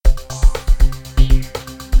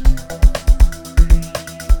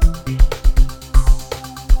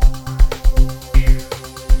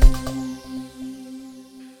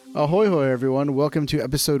Ahoy hoy everyone, welcome to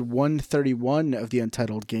episode 131 of the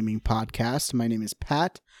Untitled Gaming Podcast. My name is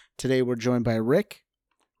Pat. Today we're joined by Rick,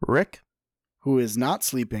 who is not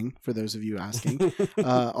sleeping, for those of you asking.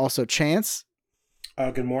 Also Chance.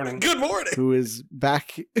 Good morning. Good morning. Who is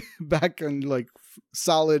back on like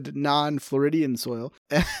solid non-Floridian soil.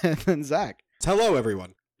 And then Zach. Hello,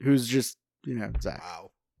 everyone. Who's just, Zach.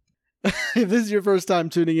 Wow. If this is your first time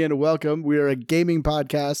tuning in, welcome. We are a gaming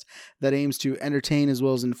podcast that aims to entertain as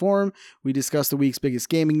well as inform. We discuss the week's biggest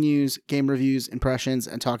gaming news, game reviews, impressions,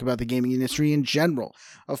 and talk about the gaming industry in general.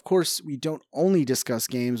 Of course, we don't only discuss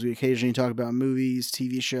games. We occasionally talk about movies,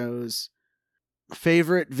 TV shows.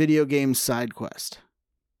 Favorite video game side quest.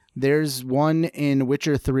 There's one in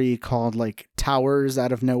Witcher 3 called like Towers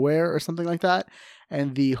Out of Nowhere or something like that.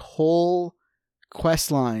 And the whole quest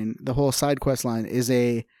line, the whole side quest line is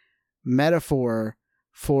a metaphor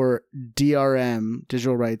for DRM,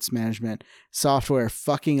 digital rights management software,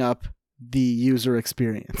 fucking up the user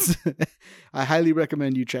experience. I highly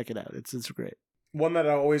recommend you check it out. It's great. One that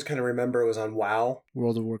I always kind of remember was on WoW.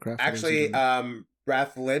 World of Warcraft. Actually, Wrath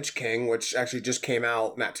of the Lich King, which actually just came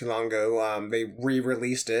out not too long ago. They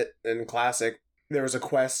re-released it in Classic. There was a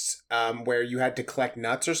quest where you had to collect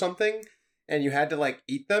nuts or something, and you had to like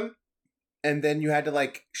eat them. And then you had to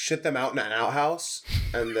like shit them out in an outhouse,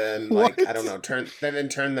 and then like I don't know, turn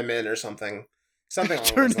them in or something, something along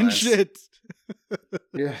turn those in lines. shit.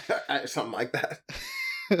 Yeah, something like that.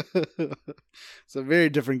 It's a very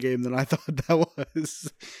different game than I thought that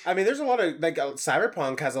was. I mean, there's a lot of like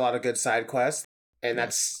Cyberpunk has a lot of good side quests, and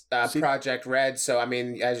that's Project Red. So I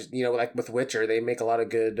mean, as you know, like with Witcher, they make a lot of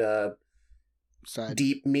good,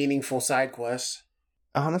 deep, meaningful side quests.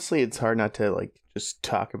 Honestly, it's hard not to like just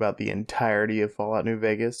talk about the entirety of Fallout New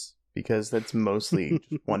Vegas because that's mostly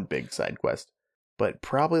just one big side quest. But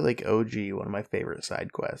probably like OG, one of my favorite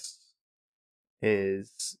side quests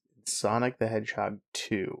is Sonic the Hedgehog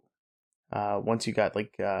 2. Once you got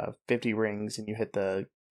like 50 rings and you hit the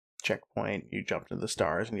checkpoint, you jump to the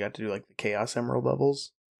stars and you got to do like the Chaos Emerald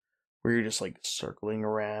levels where you're just like circling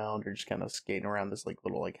around or just kind of skating around this like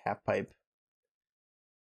little like half pipe.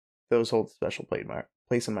 Those hold special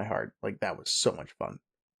place in my heart. Like, that was so much fun.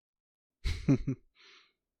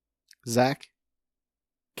 Zach,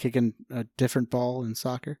 kicking a different ball in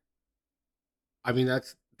soccer. I mean,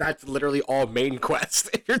 that's literally all main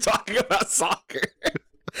quest if you're talking about soccer.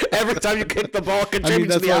 Every time you kick the ball,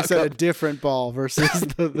 contributes to the outcome. That's why I said a different ball versus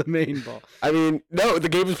the main ball. I mean, no, the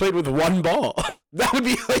game is played with one ball. That would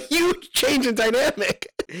be a huge change in dynamic.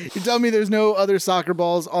 You tell me there's no other soccer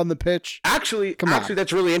balls on the pitch? Actually,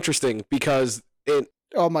 that's really interesting because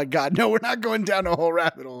oh my God, no, we're not going down a whole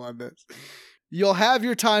rabbit hole on this. You'll have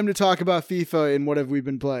your time to talk about FIFA and what have we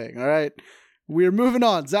been playing, all right? We're moving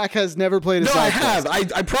on. Zach has never played a side quest. No, I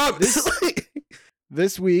have. I promise.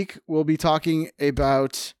 This week, we'll be talking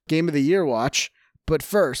about Game of the Year watch. But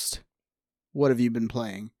first, what have you been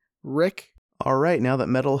playing? Rick? All right, now that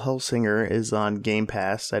Metal Hellsinger is on Game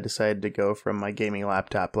Pass, I decided to go from my gaming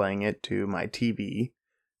laptop playing it to my TV.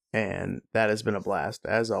 And that has been a blast,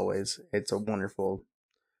 as always. It's a wonderful...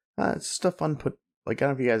 it's just a fun I don't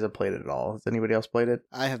know if you guys have played it at all. Has anybody else played it?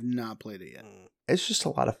 I have not played it yet. It's just a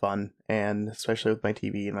lot of fun, and especially with my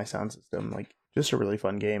TV and my sound system, like, just a really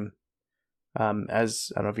fun game.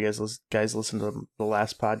 As I don't know if you guys listened to the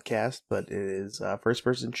last podcast, but it is a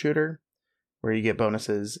first-person shooter where you get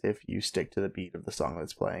bonuses if you stick to the beat of the song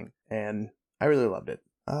that's playing, and I really loved it.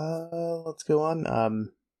 Let's go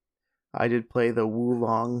on. I did play the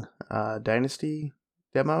Wulong Dynasty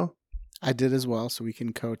demo. I did as well, so we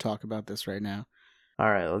can co-talk about this right now.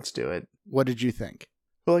 All right, let's do it. What did you think?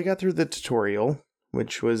 Well, I got through the tutorial,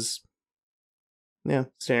 which was,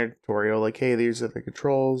 standard tutorial. Like, hey, these are the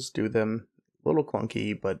controls, do them. A little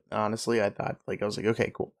clunky, but honestly, I was like,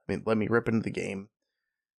 okay, cool. I mean, let me rip into the game.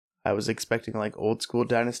 I was expecting like old school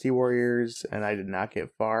Dynasty Warriors, and I did not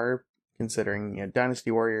get far, considering,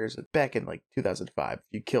 Dynasty Warriors back in like 2005,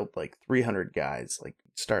 you killed like 300 guys, like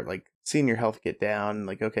start like seeing your health get down,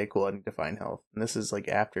 like, okay, cool, I need to find health. And this is like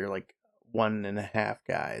after like 1.5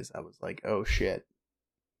 guys, I was like, oh shit.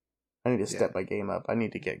 I need to step my game up. I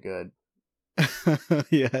need to get good.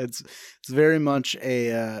 Yeah, it's very much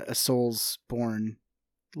a Soulsborne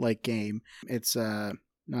like game. It's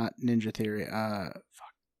not Ninja Theory,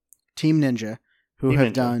 Team Ninja, who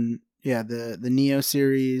have done the Neo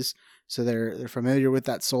series, so they're familiar with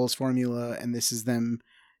that Souls formula, and this is them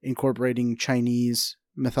incorporating Chinese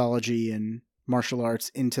mythology and martial arts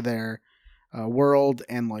into their world,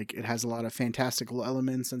 and like it has a lot of fantastical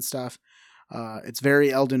elements and stuff. It's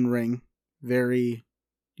very Elden Ring, very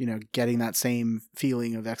getting that same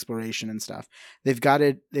feeling of exploration and stuff.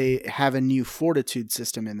 They have a new fortitude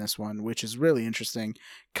system in this one, which is really interesting.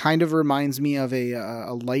 Kind of reminds me of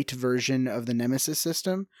a light version of the Nemesis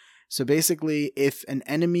system. So basically, if an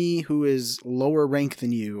enemy who is lower rank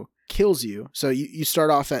than you kills you, so you start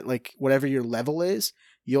off at like whatever your level is,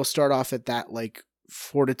 you'll start off at that like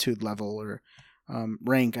fortitude level or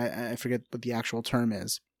rank. I forget what the actual term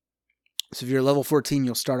is. So if you're level 14,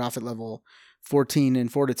 you'll start off at level 14 in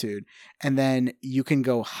fortitude, and then you can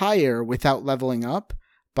go higher without leveling up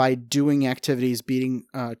by doing activities, beating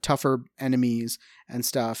tougher enemies and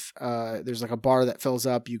stuff. There's like a bar that fills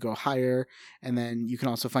up, you go higher, and then you can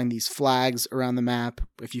also find these flags around the map.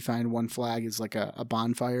 If you find one flag is like a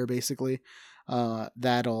bonfire basically, or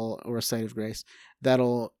a site of grace,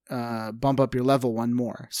 that'll bump up your level one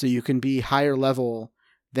more. So you can be higher level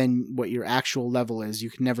than what your actual level is. You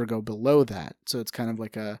can never go below that. So it's kind of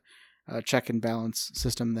like a check and balance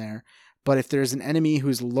system there. But if there's an enemy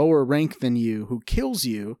who's lower rank than you who kills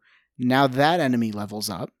you, now that enemy levels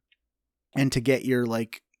up, and to get your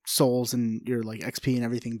like souls and your like XP and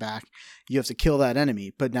everything back, you have to kill that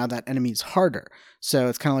enemy. But now that enemy is harder, so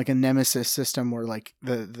it's kind of like a nemesis system where like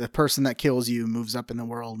the person that kills you moves up in the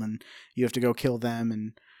world, and you have to go kill them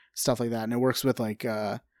and stuff like that. And it works with like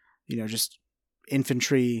just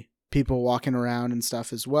infantry people walking around and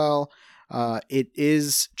stuff as well. It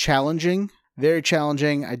is challenging, very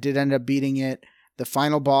challenging. I did end up beating it. The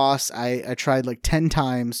final boss, I tried like 10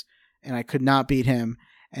 times and I could not beat him.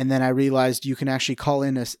 And then I realized you can actually call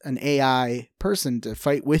in an AI person to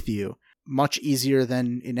fight with you much easier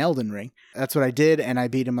than in Elden Ring. That's what I did, and I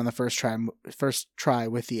beat him on the first try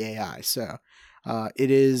with the AI. So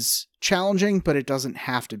it is challenging, but it doesn't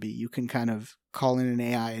have to be. You can kind of call in an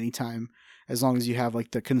AI anytime, as long as you have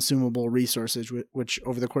like the consumable resources, which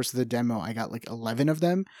over the course of the demo, I got like 11 of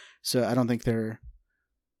them. So I don't think they're,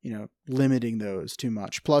 limiting those too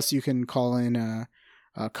much. Plus you can call in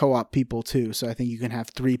co-op people too. So I think you can have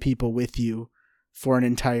 3 people with you for an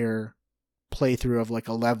entire playthrough of like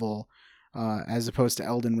a level, as opposed to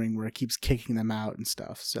Elden Ring where it keeps kicking them out and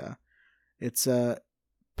stuff. So it's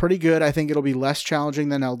pretty good. I think it'll be less challenging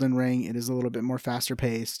than Elden Ring. It is a little bit more faster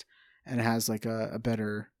paced, and it has like a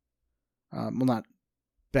better, not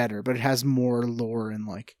better, but it has more lore, and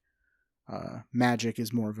like magic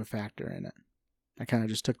is more of a factor in it. I kind of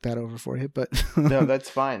just took that over for you, but no, that's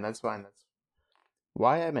fine. That's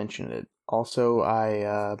why I mentioned it. Also,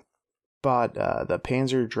 I bought the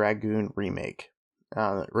Panzer Dragoon remake,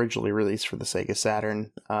 originally released for the Sega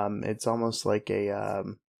Saturn. It's almost like a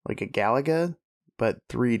Galaga, but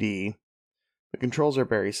 3D. The controls are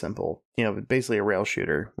very simple. Basically a rail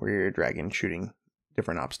shooter where you're a dragon shooting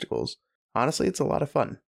different obstacles. Honestly, it's a lot of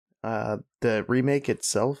fun. The remake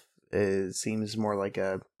itself seems more like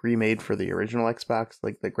a remade for the original Xbox.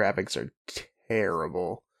 Like, the graphics are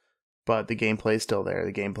terrible, but the gameplay is still there.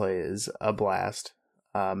 The gameplay is a blast.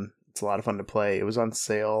 It's a lot of fun to play. It was on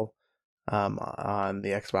sale on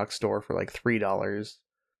the Xbox store for like $3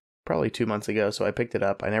 probably 2 months ago, so I picked it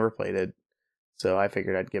up. I never played it, so I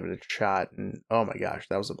figured I'd give it a shot, and oh my gosh,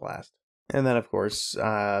 that was a blast. And then, of course,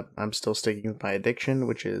 I'm still sticking with my addiction,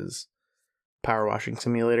 which is Power Washing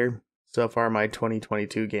Simulator. So far, my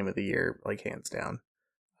 2022 game of the year, like, hands down.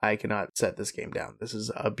 I cannot set this game down. This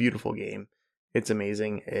is a beautiful game. It's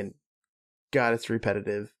amazing, and God, it's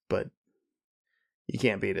repetitive, but you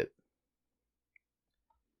can't beat it.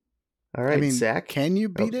 All right, Zach. Can you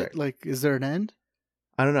beat it? Like, is there an end?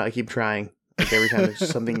 I don't know. I keep trying. Like, every time there's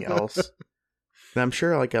something else. And I'm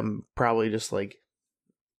sure, like, I'm probably just, like,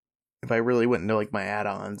 if I really went into, like, my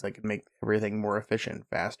add-ons, I could make everything more efficient,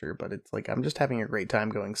 faster. But it's, like, I'm just having a great time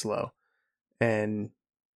going slow. And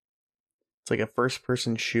it's, like, a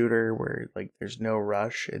first-person shooter where, like, there's no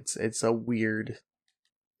rush. It's a weird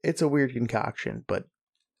concoction, but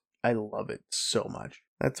I love it so much.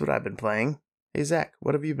 That's what I've been playing. Hey, Zach,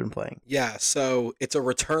 what have you been playing? Yeah, so it's a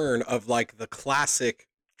return of like the classic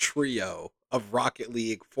trio of Rocket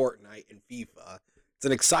League, Fortnite, and FIFA. It's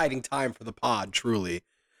an exciting time for the pod, truly,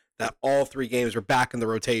 that all 3 games are back in the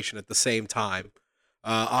rotation at the same time.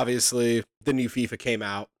 Obviously, the new FIFA came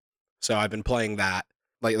out, so I've been playing that.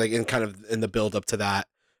 Like in kind of in the build up to that,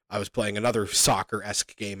 I was playing another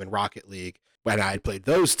soccer-esque game in Rocket League. When I had played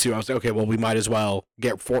those 2, I was like, okay, well, we might as well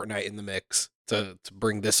get Fortnite in the mix to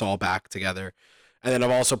bring this all back together. And then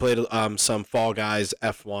I've also played some Fall Guys,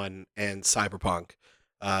 F1, and Cyberpunk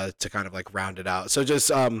to kind of like round it out. So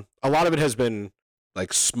just a lot of it has been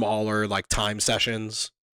like smaller, like time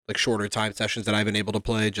sessions, like shorter time sessions that I've been able to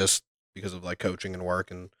play just because of like coaching and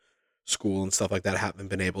work and school and stuff like that. I haven't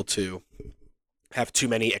been able to have too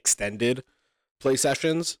many extended play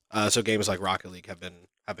sessions. So games like Rocket League have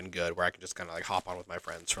been good, where I can just kind of like hop on with my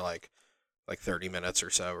friends for like 30 minutes or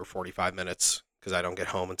so, or 45 minutes, because I don't get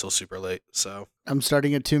home until super late. So I'm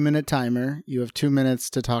starting a 2-minute timer. You have 2 minutes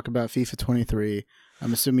to talk about FIFA 23.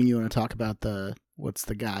 I'm assuming you want to talk about what's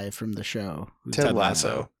the guy from the show? Ted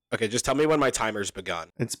Lasso. Okay, just tell me when my timer's begun.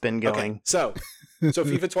 It's been going. Okay, so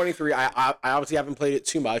FIFA 23, I obviously haven't played it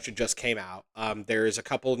too much. It just came out. There's a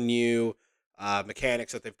couple new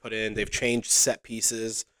mechanics that they've put in. They've changed set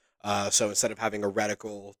pieces. So instead of having a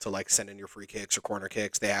reticle to like send in your free kicks or corner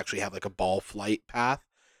kicks, they actually have like a ball flight path,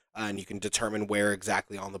 and you can determine where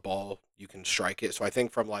exactly on the ball you can strike it. So I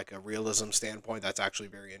think from like a realism standpoint, that's actually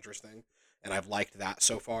very interesting, and I've liked that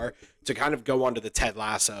so far. To kind of go on to the Ted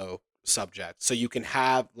Lasso subject, so you can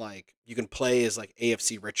play as like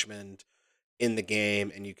AFC Richmond in the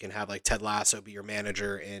game, and you can have like Ted Lasso be your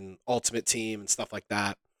manager in Ultimate Team and stuff like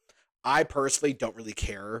that. I personally don't really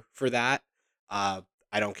care for that.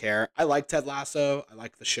 I don't care. I like Ted Lasso. I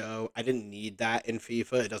like the show. I didn't need that in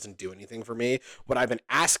FIFA. It doesn't do anything for me. What I've been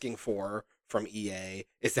asking for from EA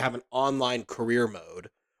is to have an online career mode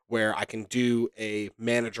where I can do a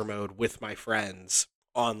manager mode with my friends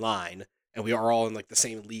online, and we are all in like the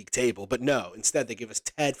same league table. But no, instead they give us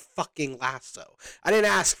Ted fucking Lasso. I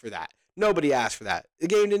didn't ask for that. Nobody asked for that. The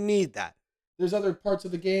game didn't need that. There's other parts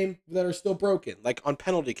of the game that are still broken, like on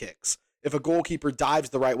penalty kicks. If a goalkeeper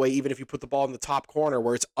dives the right way, even if you put the ball in the top corner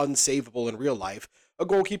where it's unsavable in real life, a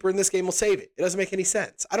goalkeeper in this game will save it. It doesn't make any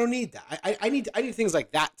sense. I don't need that. I need things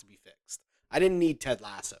like that to be fixed. I didn't need Ted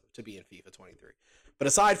Lasso to be in FIFA 23. But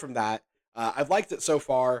aside from that, I've liked it so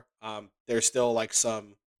far. There's still like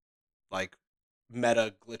some like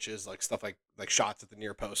meta glitches, like stuff like shots at the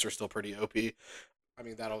near post are still pretty OP. I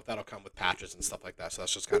mean, that'll come with patches and stuff like that, so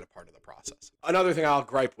that's just kind of part of the process. Another thing I'll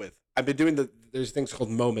gripe with, I've been doing there's things called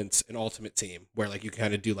moments in Ultimate Team, where like you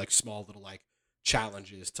kind of do like small little like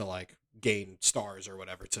challenges to like gain stars or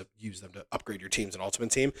whatever to use them to upgrade your teams in Ultimate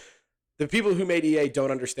Team. The people who made EA don't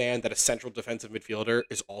understand that a central defensive midfielder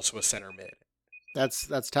is also a center mid. That's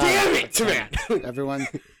tough. Damn it, man! Everyone,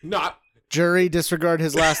 Not jury, disregard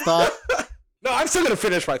his last thought. No, I'm still gonna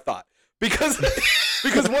finish my thought because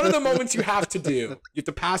one of the moments you have to do, you have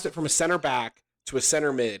to pass it from a center back to a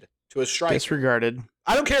center mid to a striker. Disregarded.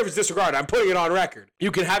 I don't care if it's disregarded. I'm putting it on record.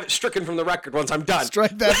 You can have it stricken from the record once I'm done.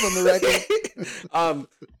 Strike that from the record.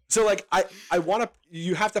 So like I want to.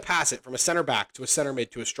 You have to pass it from a center back to a center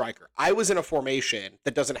mid to a striker. I was in a formation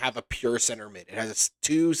that doesn't have a pure center mid. It has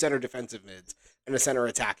 2 center defensive mids and a center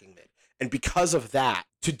attacking mid. And because of that,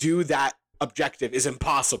 to do that objective is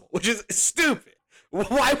impossible, which is stupid.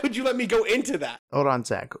 Why would you let me go into that? Hold on,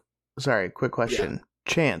 Zach. Sorry, quick question.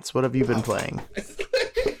 Yeah. Chance, what have you been playing?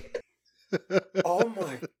 Oh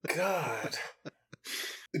my god.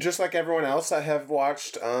 Just like everyone else, I have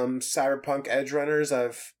watched Cyberpunk Edge Runners.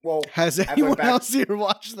 Has anyone else here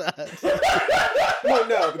watched that? Well,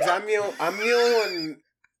 no, because I'm the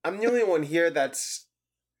only one here that's.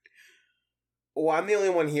 Well, I'm the only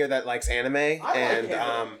one here that likes anime,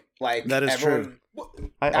 like that is everyone,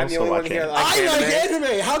 true. I'm the only one here that likes I like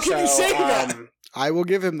anime. How can you say that? I will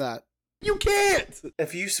give him that. You can't.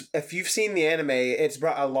 If you've seen the anime, it's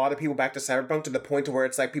brought a lot of people back to Cyberpunk to the point to where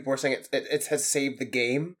it's like people are saying it has saved the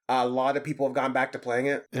game. A lot of people have gone back to playing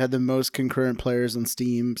it. It had the most concurrent players on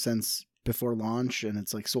Steam since before launch, and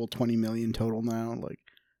it's like sold 20 million total now. Like,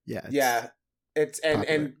 this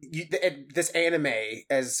anime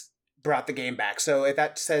has brought the game back. So if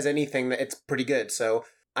that says anything, that it's pretty good. So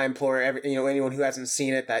I implore anyone who hasn't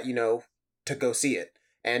seen it that to go see it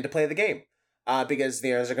and to play the game. Because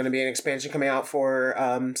there's going to be an expansion coming out for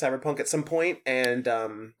Cyberpunk at some point, and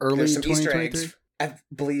early there's some 2023? Easter eggs. I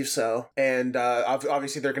believe so, and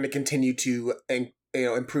obviously they're going to continue to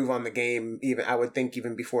improve on the game. Even I would think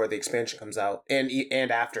even before the expansion comes out, and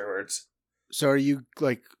afterwards. So are you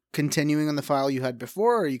like continuing on the file you had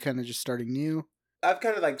before, or are you kind of just starting new?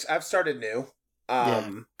 I've started new.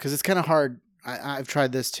 Because it's kind of hard. I've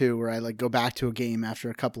tried this too, where I like go back to a game after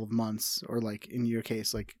a couple of months, or like in your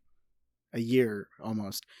case, like a year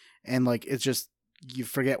almost, and like it's just you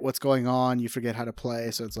forget what's going on, you forget how to play,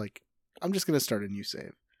 so it's like I'm just gonna start a new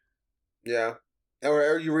save. Yeah,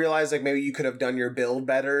 or you realize like maybe you could have done your build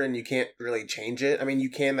better and you can't really change it. I mean, you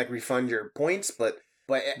can like refund your points, but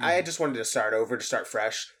I just wanted to start over, to start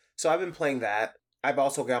fresh. So I've been playing that. I've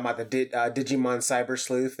also got the Digimon Cyber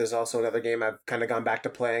Sleuth. There's also another game I've kind of gone back to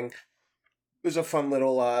playing. It was a fun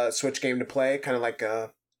little Switch game to play, kind of like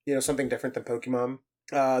something different than Pokemon.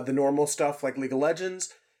 The normal stuff like League of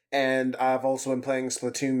Legends, and I've also been playing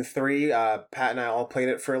Splatoon 3. Pat and I all played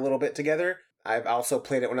it for a little bit together. I've also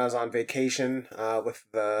played it when I was on vacation with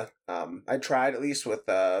I tried at least with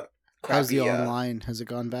How's the crappy, online? Has it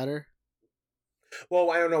gone better?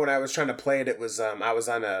 Well, I don't know. When I was trying to play it, it was I was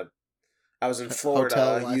in Florida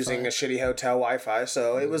Hotel using a Wi-Fi? shitty hotel Wi-Fi,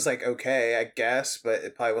 so it Mm. was like okay, I guess, but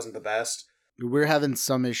it probably wasn't the best. We're having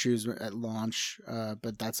some issues at launch,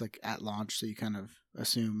 but that's like at launch, so you kind of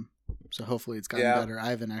assume. So hopefully it's gotten Yeah. better. I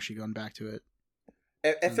haven't actually gone back to it.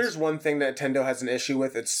 If there's one thing that Nintendo has an issue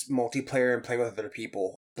with, it's multiplayer and playing with other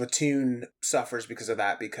people. Splatoon suffers because of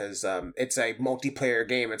that, because it's a multiplayer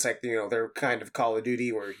game. It's like, they're kind of Call of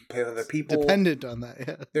Duty where you play with other people. Dependent on that,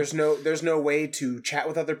 yeah. There's no way to chat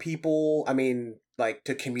with other people. I mean, like,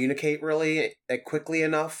 to communicate really like quickly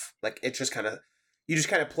enough. Like, it's just kind of, you just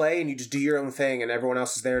kind of play and you just do your own thing, and everyone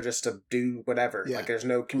else is there just to do whatever. Yeah. Like, there's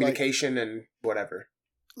no communication and whatever.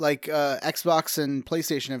 Like Xbox and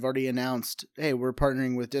PlayStation have already announced, hey, we're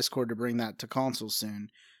partnering with Discord to bring that to consoles soon.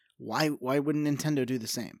 Why wouldn't Nintendo do the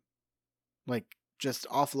same? Like, just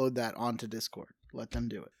offload that onto Discord. Let them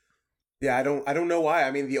do it. Yeah, I don't know why.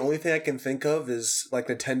 I mean, the only thing I can think of is like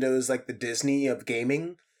Nintendo is like the Disney of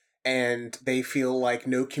gaming, and they feel like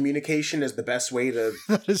no communication is the best way to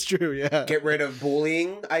That is true, yeah. get rid of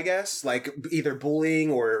bullying, I guess. Like either bullying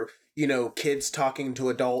or, kids talking to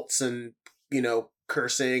adults and,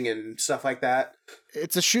 cursing and stuff like that.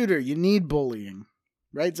 It's a shooter. You need bullying.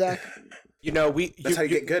 Right, Zach? That's how you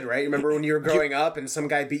get good, right? Remember when you were growing up and some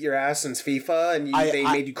guy beat your ass in FIFA and they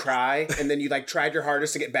made you cry, and then you like tried your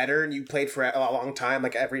hardest to get better and you played for a long time,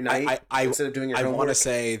 like every night instead of doing your homework? I want to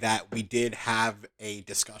say that we did have a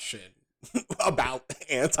discussion about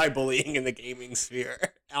anti-bullying in the gaming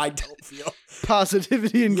sphere. I don't feel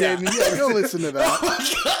Positivity in Yeah. gaming. Yeah, go listen to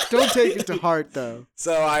that. Don't take it to heart, though.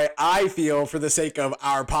 So I feel, for the sake of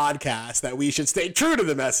our podcast, that we should stay true to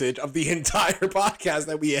the message of the entire podcast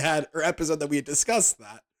that we had, or episode that we had discussed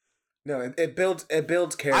that. No, it builds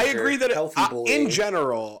character. I agree that healthy bullying. in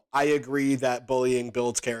general, I agree that bullying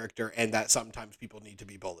builds character and that sometimes people need to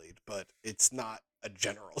be bullied, but it's not a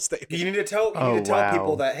general statement. You need to tell wow.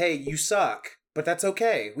 people that, hey, you suck, but that's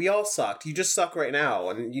okay. We all sucked. You just suck right now,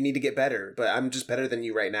 and you need to get better. But I'm just better than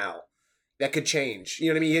you right now. That could change. You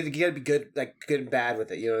know what I mean? You gotta be good, like good and bad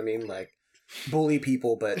with it. You know what I mean? Like bully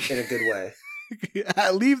people, but in a good way.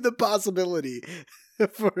 Leave the possibility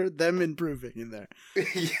for them improving in there.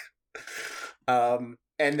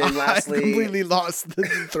 And then lastly, I completely lost the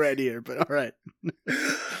thread here, but all right.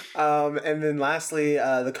 and then lastly,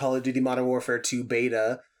 the Call of Duty Modern Warfare 2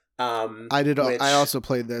 beta. I did. Which- I also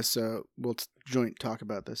played this, so we'll joint talk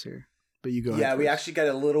about this here. But you go ahead. Yeah, we first. actually got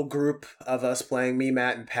a little group of us playing, me,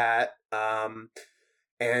 Matt, and Pat.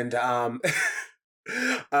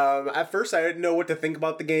 At first I didn't know what to think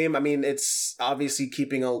about the game. I mean, it's obviously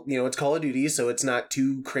keeping it's Call of Duty, so it's not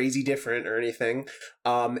too crazy different or anything.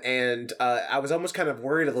 I was almost kind of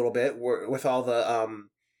worried a little bit with all the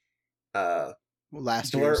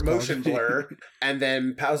last blur, year's Call of motion Duty. blur, and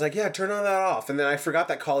then Pat was like, "Yeah, turn all that off." And then I forgot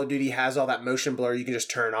that Call of Duty has all that motion blur you can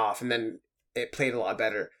just turn off, and then it played a lot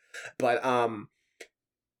better. But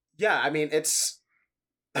yeah, I mean,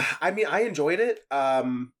 I enjoyed it.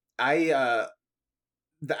 I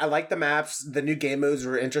like the maps. The new game modes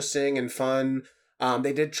were interesting and fun.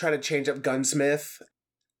 They did try to change up Gunsmith.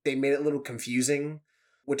 They made it a little confusing,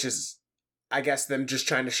 which is, I guess, them just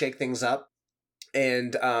trying to shake things up.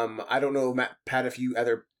 And I don't know, Pat, if you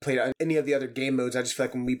ever played any of the other game modes. I just feel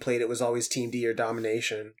like when we played, it was always Team D or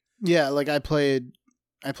Domination. Yeah, like I played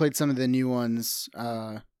some of the new ones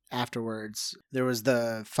afterwards. There was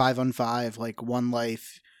the 5-on-5, like one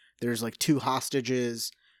life. There's like two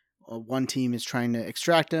hostages. One team is trying to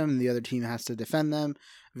extract them, and the other team has to defend them.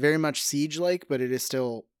 Very much Siege-like, but it is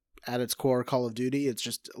still at its core Call of Duty. It's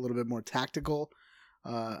just a little bit more tactical.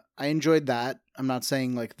 I enjoyed that. I'm not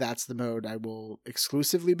saying like that's the mode I will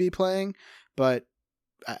exclusively be playing, but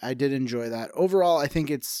I did enjoy that. Overall, I think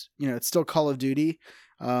it's still Call of Duty,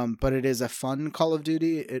 but it is a fun Call of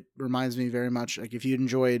Duty. It reminds me very much, like if you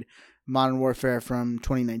enjoyed Modern Warfare from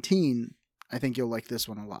 2019, I think you'll like this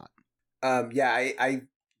one a lot. Yeah,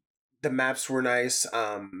 the maps were nice.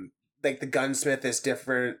 Like the gunsmith is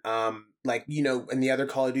different. Like, in the other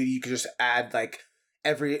Call of Duty, you could just add like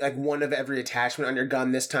one of every attachment on your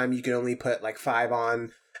gun. This time you can only put like 5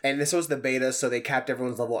 on. And this was the beta, so they capped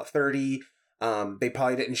everyone's level at 30. They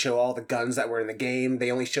probably didn't show all the guns that were in the game.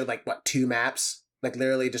 They only showed 2 maps, like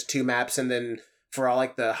literally just 2 maps. And then for all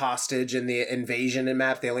like the hostage and the invasion and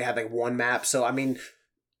map, they only had like 1 map. So I mean,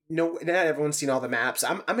 no, not everyone's seen all the maps.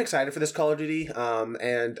 I'm excited for this Call of Duty.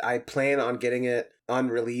 And I plan on getting it on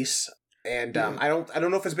release. And I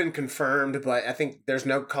don't know if it's been confirmed, but I think there's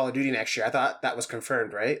no Call of Duty next year. I thought that was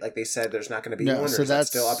confirmed, right? Like they said there's not going to be one, or so is that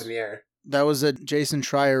still up in the air? That was a Jason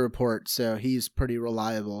Schreier report, so he's pretty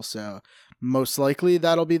reliable. So most likely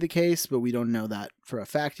that'll be the case, but we don't know that for a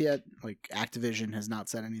fact yet. Like, Activision has not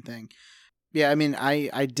said anything. Yeah, I mean,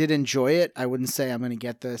 I did enjoy it. I wouldn't say I'm going to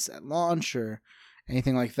get this at launch or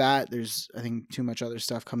anything like that. There's, I think, too much other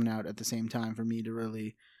stuff coming out at the same time for me to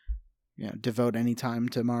really, devote any time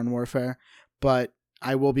to Modern Warfare. But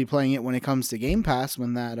I will be playing it when it comes to Game Pass,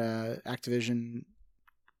 when that Activision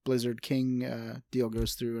Blizzard King deal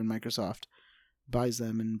goes through and Microsoft buys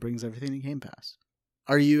them and brings everything to Game Pass.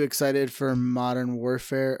 Are you excited for Modern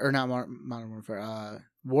Warfare, or not Modern Warfare,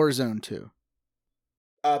 Warzone 2?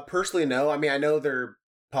 Personally, no. I mean, I know they're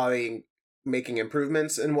probably making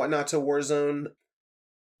improvements and whatnot to Warzone.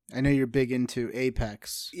 I know you're big into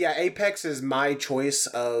Apex. Yeah, Apex is my choice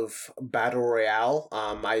of Battle Royale.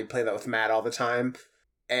 I play that with Matt all the time.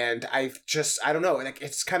 And I don't know, like,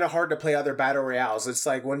 it's kind of hard to play other Battle Royales. It's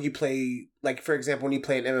like when you play, like, for example, when you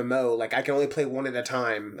play an MMO, like, I can only play one at a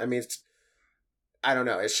time. I mean, I don't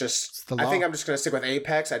know. It's just, I think I'm just going to stick with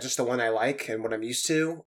Apex. That's just the one I like and what I'm used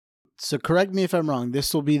to. So correct me if I'm wrong.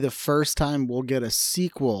 This will be the first time we'll get a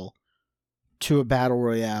sequel to a Battle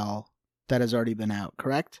Royale that has already been out,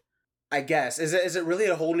 correct? I guess. Is it really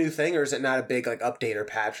a whole new thing, or is it not a big, like, update or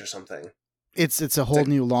patch or something? It's a whole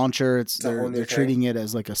new launcher. They're treating it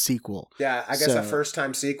as like a sequel. Yeah, I guess a first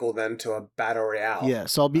time sequel then to a Battle Royale. Yeah,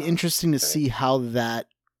 so I'll be interesting to see how that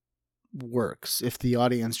works. If the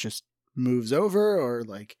audience just moves over, or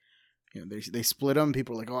like, they split them.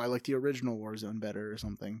 People are like, oh, I like the original Warzone better or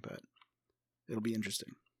something, but it'll be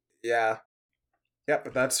interesting. Yeah. Yep,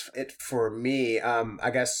 but that's it for me. I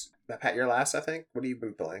guess, Pat, you're last, I think. What have you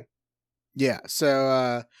been playing? Yeah,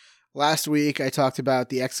 so last week I talked about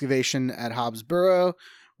the excavation at Hobbs Burrow,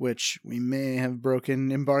 which we may have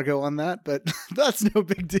broken embargo on that, but that's no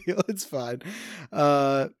big deal. It's fine.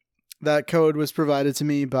 That code was provided to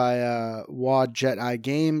me by Wad Jet Eye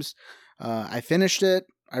Games. I finished it.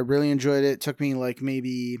 I really enjoyed it. It took me like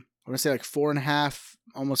maybe, I want to say like 4.5,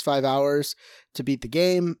 almost 5 hours to beat the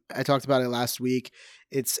game. I talked about it last week.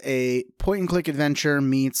 It's a point-and-click adventure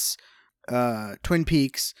meets Twin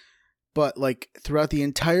Peaks. But, like, throughout the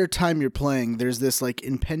entire time you're playing, there's this, like,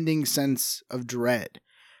 impending sense of dread.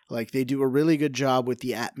 Like, they do a really good job with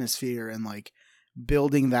the atmosphere and, like,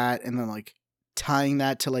 building that and then, like, tying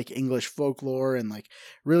that to, like, English folklore and, like,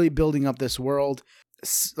 really building up this world.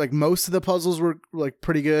 Like, most of the puzzles were, like,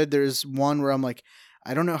 pretty good. There's one where I'm like,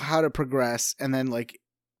 I don't know how to progress, and then, like,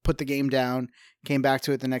 put the game down, came back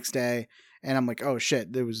to it the next day, and I'm like, oh,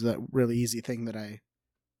 shit, there was that really easy thing that I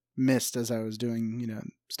missed as I was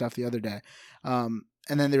doing, stuff the other day. And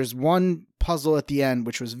then there's one puzzle at the end,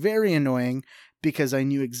 which was very annoying because I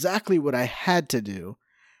knew exactly what I had to do,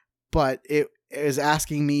 but it is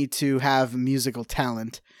asking me to have musical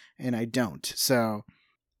talent and I don't. So,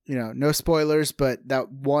 no spoilers, but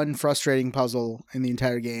that one frustrating puzzle in the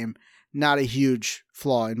entire game, not a huge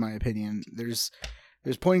flaw in my opinion. There's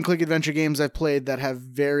point and click adventure games I've played that have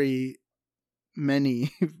very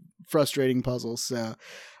many frustrating puzzles. So,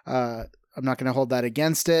 I'm not going to hold that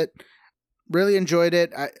against it. Really enjoyed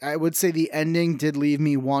it. I would say the ending did leave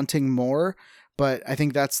me wanting more, but I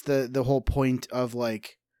think that's the whole point of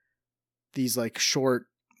like these like short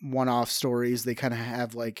one-off stories. They kind of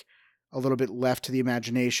have like a little bit left to the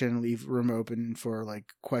imagination, leave room open for like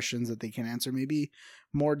questions that they can answer maybe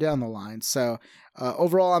more down the line. So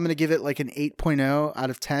overall, I'm going to give it like an 8.0 out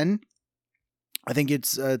of 10. I think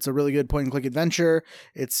it's a really good point and click adventure.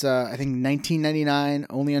 It's I think $19.99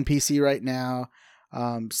 only on PC right now,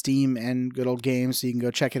 Steam and Good Old Games, so you can go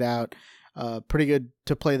check it out. Pretty good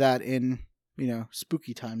to play that in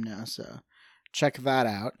spooky time now, so check that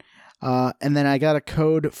out. And then I got a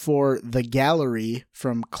code for The Gallery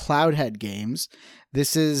from Cloudhead Games.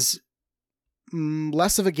 This is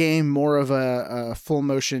less of a game, more of a full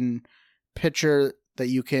motion picture that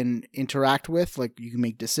you can interact with, like you can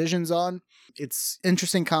make decisions on. It's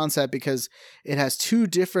interesting concept because it has two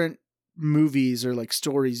different movies or like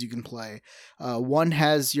stories you can play. One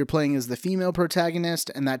has you're playing as the female protagonist,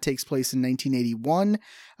 and that takes place in 1981.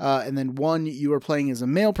 And then one you are playing as a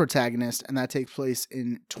male protagonist, and that takes place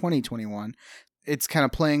in 2021. It's kind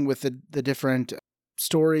of playing with the different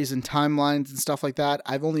stories and timelines and stuff like that.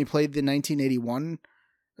 I've only played the 1981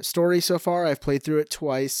 story so far. I've played through it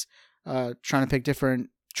twice, trying to pick different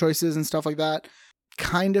choices and stuff like that.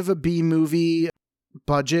 Kind of a B movie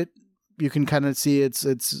budget. You can kind of see it's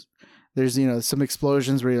there's some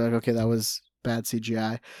explosions where you're like, okay, that was bad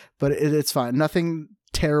CGI, but it's fine. Nothing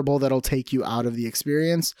terrible that'll take you out of the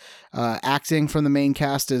experience. Acting from the main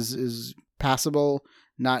cast is passable.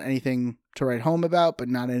 Not anything to write home about, but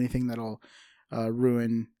not anything that'll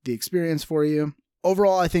ruin the experience for you.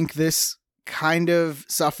 Overall, I think this kind of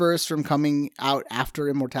suffers from coming out after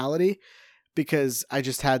Immortality. because I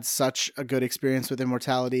just had such a good experience with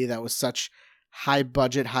Immortality. That was such high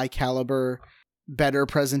budget, high caliber, better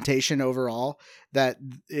presentation overall, that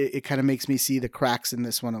it kind of makes me see the cracks in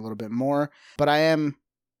this one a little bit more. But I am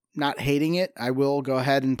not hating it. I will go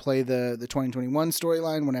ahead and play the 2021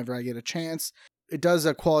 storyline whenever I get a chance. It does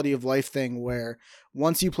a quality of life thing where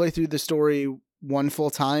once you play through the story one full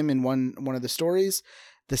time in one of the stories,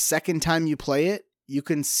 the second time you play it, you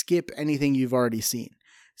can skip anything you've already seen.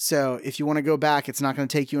 So if you want to go back, it's not going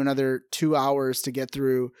to take you another 2 hours to get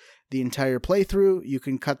through the entire playthrough. You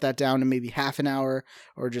can cut that down to maybe half an hour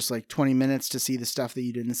or just like 20 minutes to see the stuff that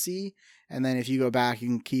you didn't see. And then if you go back, you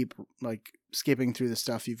can keep like skipping through the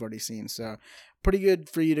stuff you've already seen. So pretty good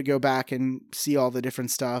for you to go back and see all the different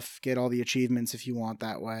stuff, get all the achievements if you want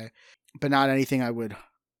that way, but not anything I would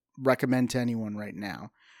recommend to anyone right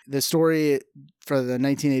now. The story for the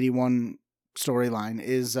 1981 storyline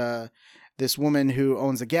is this woman who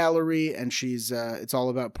owns a gallery, and she's it's all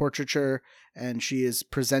about portraiture, and she is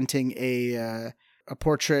presenting a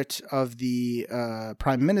portrait of the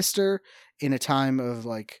prime minister in a time of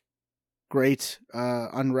like great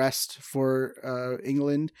unrest for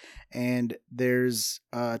England, and there's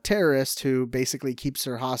a terrorist who basically keeps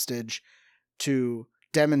her hostage to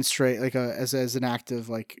demonstrate like as an act of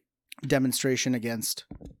like demonstration against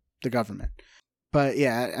the government. But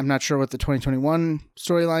yeah, I'm not sure what the 2021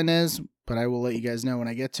 storyline is, but I will let you guys know when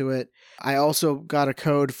I get to it. I also got a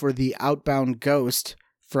code for the Outbound Ghost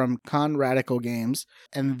from Con Radical Games,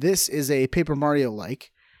 and this is a Paper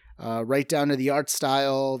Mario-like, right down to the art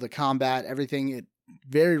style, the combat, everything.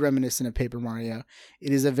 Very reminiscent of Paper Mario.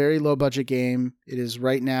 It is a very low-budget game. It is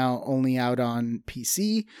right now only out on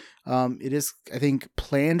PC. It is, I think,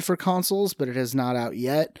 planned for consoles, but it is not out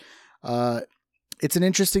yet. It's an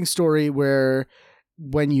interesting story where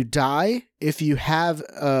when you die, if you have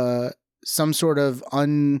some sort of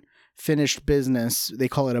unfinished business, they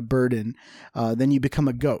call it a burden, then you become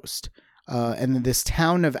a ghost. And then this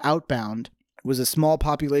town of Outbound was a small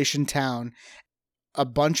population town. A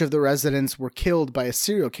bunch of the residents were killed by a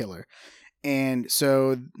serial killer. And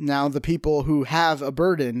so now the people who have a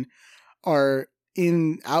burden are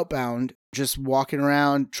in Outbound, just walking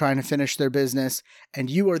around trying to finish their business, and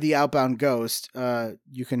you are the Outbound Ghost.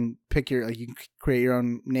 You can pick you can create your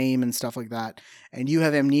own name and stuff like that, and you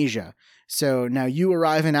have amnesia. So now you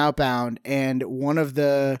arrive in Outbound, and one of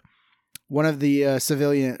the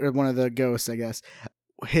civilian, or one of the ghosts, I guess,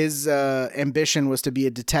 his ambition was to be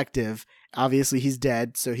a detective. Obviously he's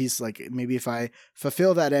dead, so he's like, maybe if I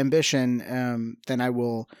fulfill that ambition, then I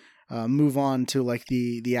will move on to like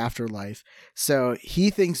the afterlife. So he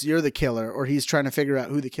thinks you're the killer, or he's trying to figure out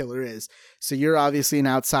who the killer is. So you're obviously an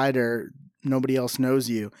outsider. Nobody else knows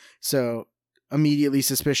you. So immediately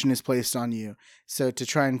suspicion is placed on you. So to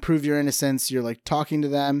try and prove your innocence, you're like talking to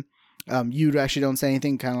them. You actually don't say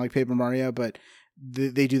anything, kind of like Paper Mario, but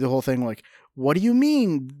they do the whole thing like, what do you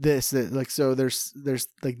mean this? Like, so there's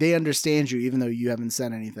like, they understand you even though you haven't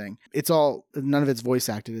said anything. It's all, none of it's voice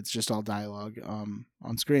acted. It's just all dialogue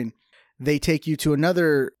on screen. They take you to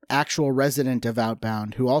another actual resident of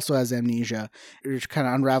Outbound who also has amnesia. You're kind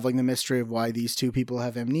of unraveling the mystery of why these two people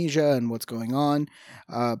have amnesia and what's going on.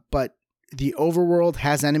 But the overworld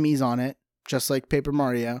has enemies on it, just like Paper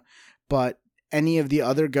Mario, but any of the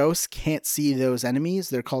other ghosts can't see those enemies.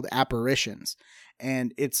 They're called apparitions.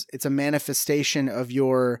 And it's a manifestation of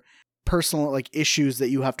your personal like issues that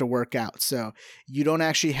you have to work out. So you don't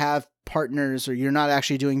actually have partners, or you're not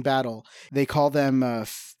actually doing battle. They call them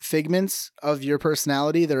figments of your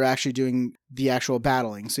personality. They're actually doing the actual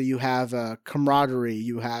battling. So you have camaraderie,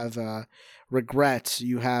 you have regret,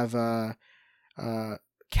 you have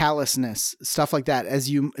callousness, stuff like that. As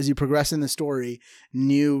you progress in the story,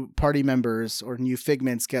 new party members or new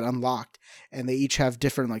figments get unlocked, and they each have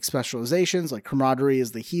different like specializations. Like camaraderie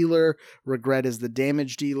is the healer, regret is the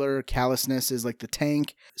damage dealer, callousness is like the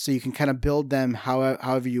tank. So you can kind of build them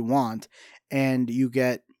however you want, and you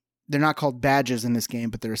get, they're not called badges in this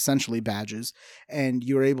game, but they're essentially badges, and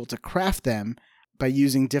you're able to craft them by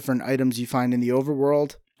using different items you find in the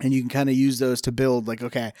overworld. And you can kind of use those to build, like,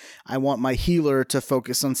 okay, I want my healer to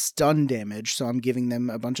focus on stun damage, so I'm giving them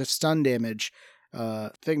a bunch of stun damage,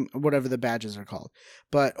 whatever the badges are called.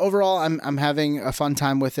 But overall, I'm having a fun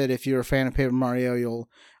time with it. If you're a fan of Paper Mario, you'll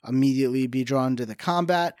immediately be drawn to the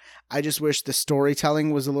combat. I just wish the storytelling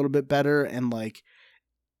was a little bit better, and like,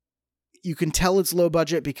 you can tell it's low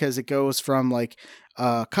budget because it goes from like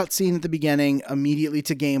a cutscene at the beginning immediately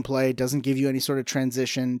to gameplay. It doesn't give you any sort of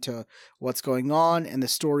transition to what's going on, and the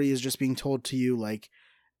story is just being told to you like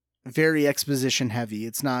very exposition heavy.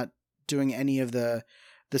 It's not doing any of the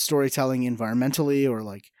storytelling environmentally, or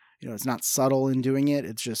like, you know, it's not subtle in doing it.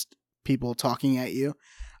 It's just people talking at you.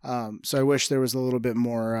 So I wish there was a little bit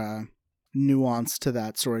more nuance to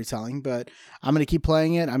that storytelling, but I'm going to keep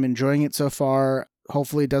playing it. I'm enjoying it so far.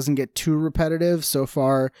 Hopefully it doesn't get too repetitive. So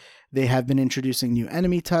far, they have been introducing new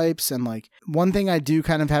enemy types. And like one thing I do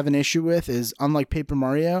kind of have an issue with is, unlike Paper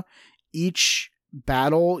Mario, each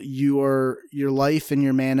battle, your life and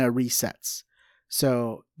your mana resets.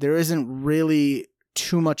 So there isn't really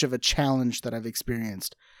too much of a challenge that I've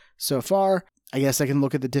experienced so far. I guess I can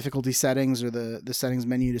look at the difficulty settings or the settings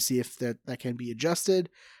menu to see if that can be adjusted.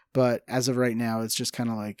 But as of right now, it's just kind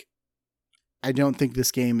of like, I don't think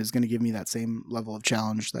this game is going to give me that same level of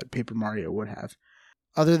challenge that Paper Mario would have.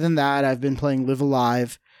 Other than that, I've been playing Live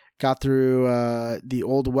Alive, got through the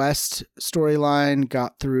Old West storyline,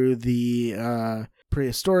 got through the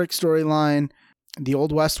prehistoric storyline. The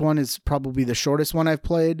Old West one is probably the shortest one I've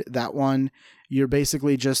played. That one, you're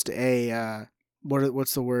basically just a...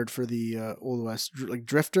 what's the word for the Old West? Like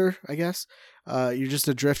drifter, I guess. You're just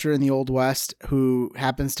a drifter in the Old West who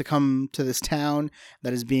happens to come to this town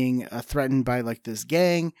that is being threatened by like this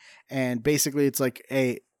gang, and basically it's like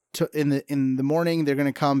in the morning they're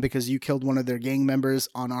gonna come because you killed one of their gang members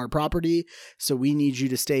on our property, so we need you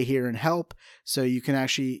to stay here and help. So you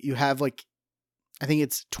have like, I think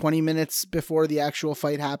it's 20 minutes before the actual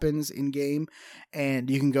fight happens in game,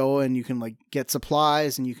 and you can go and you can like get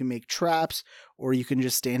supplies and you can make traps, or you can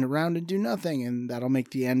just stand around and do nothing, and that'll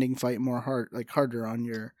make the ending fight harder on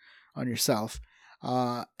yourself.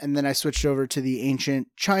 And then I switched over to the ancient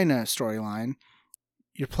China storyline.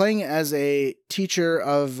 You're playing as a teacher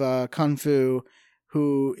of Kung Fu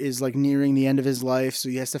who is like nearing the end of his life, so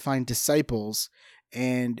he has to find disciples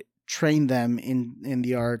and train them in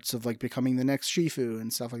the arts of like becoming the next Shifu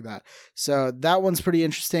and stuff like that. So that one's pretty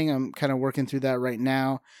interesting. I'm kind of working through that right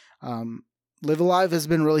now. Live Alive has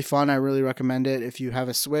been really fun. I really recommend it. If you have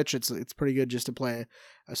a Switch, it's pretty good just to play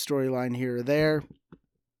a storyline here or there.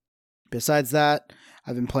 Besides that,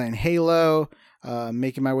 I've been playing Halo,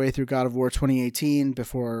 making my way through God of War 2018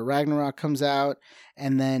 before Ragnarok comes out.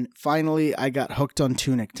 And then finally, I got hooked on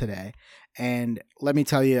Tunic today. And let me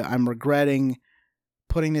tell you, I'm regretting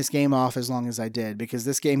putting this game off as long as I did, because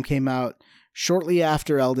this game came out shortly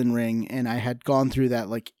after Elden Ring, and I had gone through that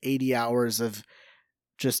like 80 hours of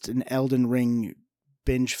just an Elden Ring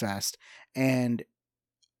binge fest. And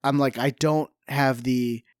I'm like, I don't have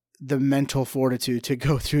the mental fortitude to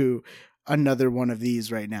go through another one of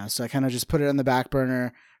these right now. So I kind of just put it on the back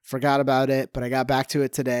burner, forgot about it, but I got back to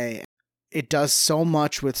it today. It does so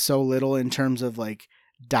much with so little in terms of like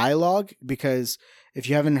dialogue, because if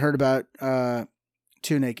you haven't heard about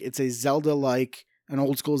Tunic, it's a Zelda-like, an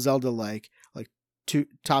old school Zelda-like, like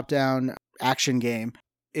top-down action game.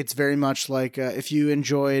 It's very much like if you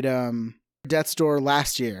enjoyed Death's Door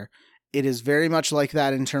last year, it is very much like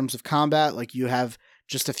that in terms of combat. Like you have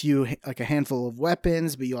just a handful of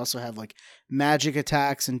weapons, but you also have like magic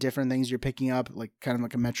attacks and different things you're picking up, like kind of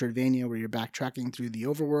like a Metroidvania where you're backtracking through the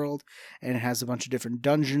overworld, and it has a bunch of different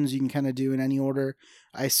dungeons you can kind of do in any order.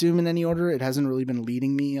 I assume in any order. It hasn't really been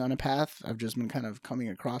leading me on a path. I've just been kind of coming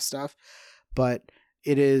across stuff, but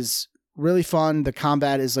it is really fun. The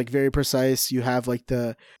combat is like very precise. You have like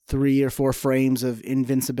the 3 or 4 frames of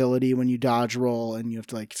invincibility when you dodge roll, and you have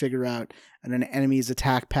to like figure out an enemy's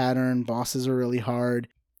attack pattern. Bosses are really hard.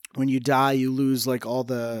 When you die, you lose like all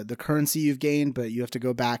the currency you've gained, but you have to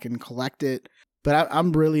go back and collect it. But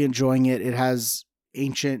I'm really enjoying it. It has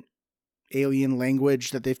ancient alien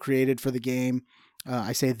language that they've created for the game.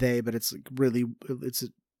 I say they, but it's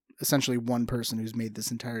essentially one person who's made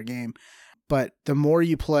this entire game. But the more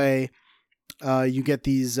you play, you get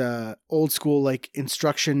these old school like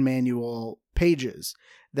instruction manual pages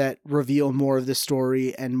that reveal more of the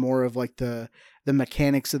story and more of like the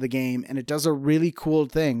mechanics of the game. And it does a really cool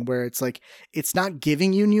thing where it's like, it's not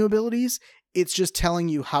giving you new abilities. It's just telling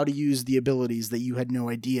you how to use the abilities that you had no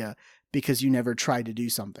idea because you never tried to do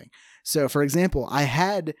something. So for example,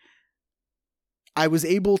 I was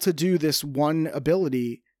able to do this one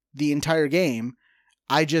ability the entire game.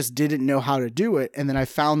 I just didn't know how to do it. And then I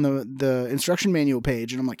found the instruction manual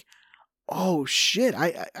page, and I'm like, oh shit.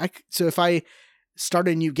 So if I start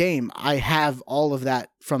a new game, I have all of that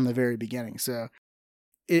from the very beginning. So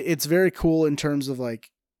it's very cool in terms of like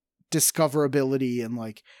discoverability and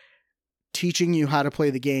like teaching you how to play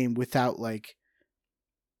the game without like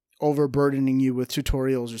overburdening you with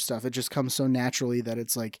tutorials or stuff. It just comes so naturally that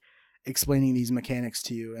it's like explaining these mechanics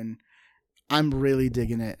to you. And I'm really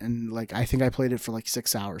digging it. And like, I think I played it for like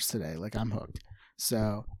 6 hours today. Like I'm hooked.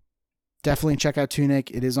 So definitely check out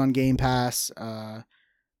Tunic. It is on Game Pass,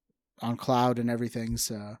 on cloud and everything.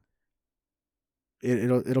 So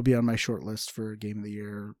it'll be on my short list for Game of the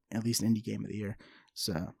Year, or at least Indie Game of the Year.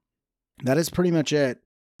 So That is pretty much it.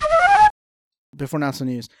 Before not so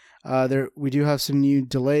news, we do have some new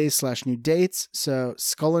delays / new dates. So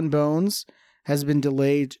Skull and Bones has been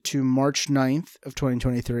delayed to March 9th of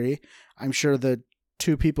 2023. I'm sure the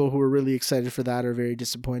two people who were really excited for that are very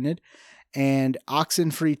disappointed. And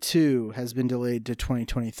Oxenfree 2 has been delayed to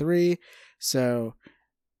 2023. So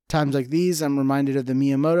times like these, I'm reminded of the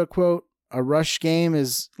Miyamoto quote, "A rush game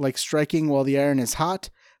is like striking while the iron is hot,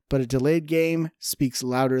 but a delayed game speaks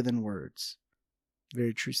louder than words."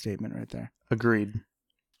 Very true statement right there. Agreed.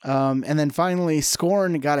 And then finally,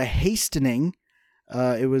 Scorn got a hastening.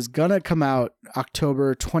 It was going to come out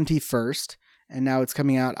October 21st, and now it's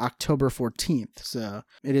coming out October 14th. So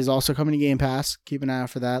it is also coming to Game Pass. Keep an eye out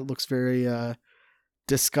for that. Looks very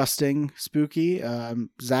disgusting, spooky.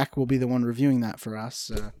 Zach will be the one reviewing that for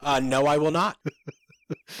us. No, I will not.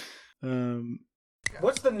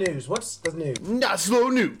 What's the news? Not slow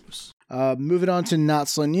news. Moving on to Not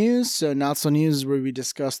Slow News. So Not Slow News is where we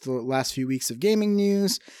discuss the last few weeks of gaming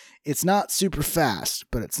news. It's not super fast,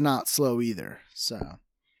 but it's not slow either. So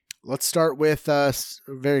let's start with a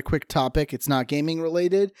very quick topic. It's not gaming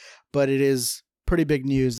related, but it is pretty big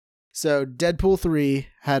news. So Deadpool 3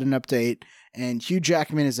 had an update, and Hugh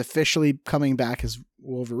Jackman is officially coming back as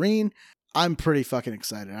Wolverine. I'm pretty fucking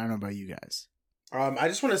excited. I don't know about you guys. I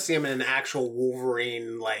just want to see him in an actual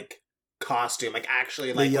Wolverine costume,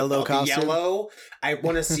 actually The yellow costume? The yellow. I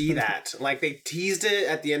want to see that. They teased it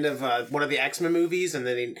at the end of one of the X-Men movies, and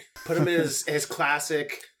then he put him in his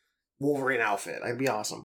classic Wolverine outfit. That'd be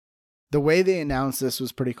awesome. The way they announced this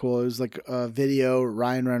was pretty cool. It was like a video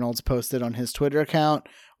Ryan Reynolds posted on his Twitter account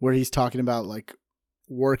where he's talking about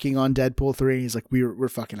working on Deadpool 3. He's like, we're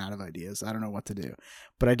fucking out of ideas. I don't know what to do.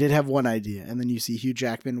 But I did have one idea. And then you see Hugh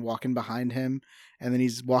Jackman walking behind him. And then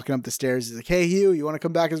he's walking up the stairs. He's like, "Hey, Hugh, you want to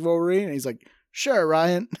come back as Wolverine?" And he's like, "Sure,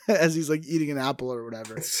 Ryan," as he's eating an apple or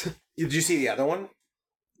whatever. Did you see the other one?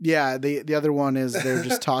 Yeah, the other one is they're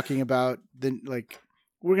just talking about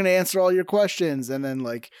we're going to answer all your questions. And then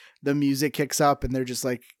the music kicks up and they're just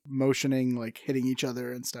motioning, hitting each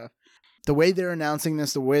other and stuff. The way they're announcing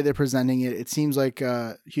this, the way they're presenting it, it seems like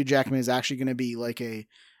Hugh Jackman is actually going to be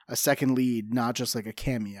a second lead, not just a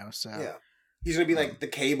cameo. So yeah, he's going to be the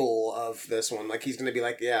Cable of this one. He's going to be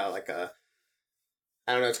I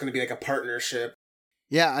don't know, it's going to be a partnership.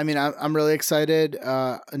 Yeah, I mean, I'm really excited.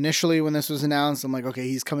 Initially, when this was announced, I'm like, okay,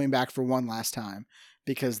 he's coming back for one last time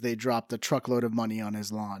because they dropped a truckload of money on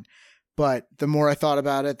his lawn. But the more I thought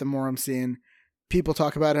about it, the more I'm seeing people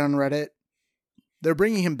talk about it on Reddit. They're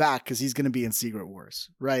bringing him back because he's going to be in Secret Wars,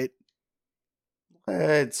 right?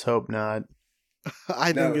 Let's hope not.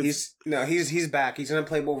 He's back. He's going to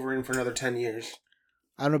play Wolverine for another 10 years.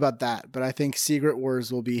 I don't know about that, but I think Secret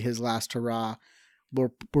Wars will be his last hurrah.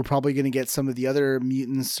 We're probably going to get some of the other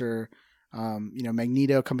mutants or,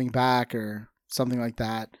 Magneto coming back or something like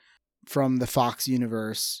that from the Fox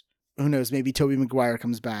universe. Who knows? Maybe Tobey Maguire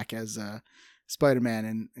comes back as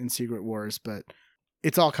Spider-Man in Secret Wars, but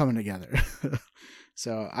it's all coming together.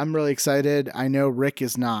 So I'm really excited. I know Rick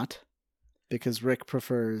is not, because Rick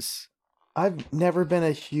prefers... I've never been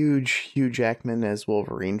a huge Hugh Jackman as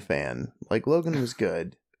Wolverine fan. Logan was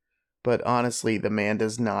good, but honestly, the man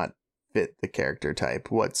does not fit the character type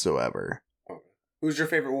whatsoever. Who's your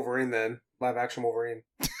favorite Wolverine then? Live action Wolverine?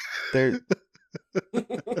 There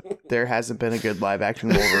hasn't been a good live action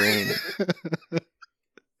Wolverine.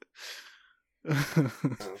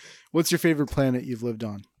 What's your favorite planet you've lived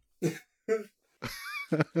on?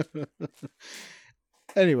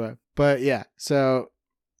 Anyway, but yeah, so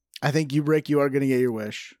I think Rick, you are going to get your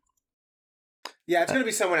wish. Yeah, it's going to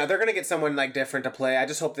be someone else. They're going to get someone different to play. I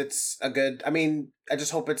just hope it's a good. I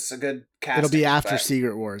just hope it's a good casting. It'll be after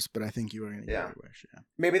Secret Wars, but I think you are going to get your wish. Yeah.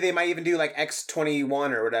 Maybe they might even do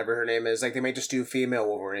X-21 or whatever her name is. They may just do female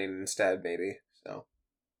Wolverine instead. Maybe so.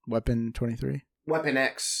 Weapon 23. Weapon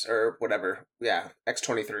X or whatever. Yeah,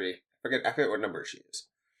 X-23. I forget what number she is.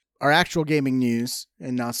 Our actual gaming news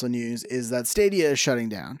and not so news is that Stadia is shutting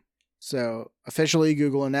down. So officially,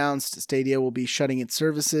 Google announced Stadia will be shutting its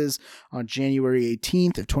services on January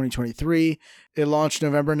 18th of 2023. It launched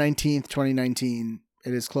November 19th, 2019.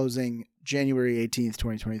 It is closing January 18th,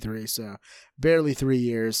 2023. So barely 3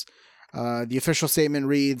 years. The official statement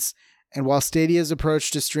reads, "And while Stadia's approach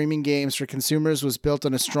to streaming games for consumers was built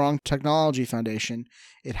on a strong technology foundation,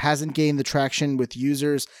 it hasn't gained the traction with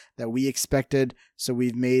users that we expected, so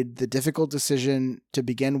we've made the difficult decision to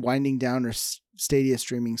begin winding down our Stadia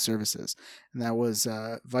streaming services." And that was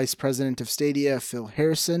Vice President of Stadia, Phil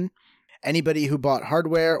Harrison. Anybody who bought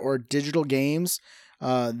hardware or digital games,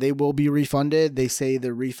 they will be refunded. They say the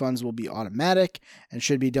refunds will be automatic and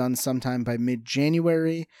should be done sometime by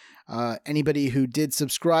mid-January. Anybody who did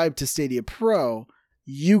subscribe to Stadia Pro,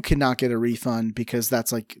 you cannot get a refund because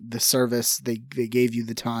that's like the service. They gave you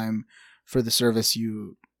the time for the service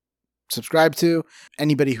you subscribe to.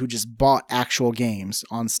 Anybody who just bought actual games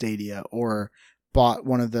on Stadia or bought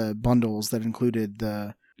one of the bundles that included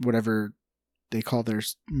the whatever they call their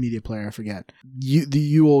media player, I forget.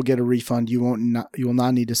 You will get a refund. You will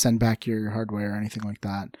not need to send back your hardware or anything like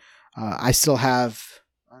that. I still have,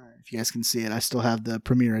 if you guys can see it, I still have the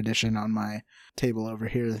Premier Edition on my table over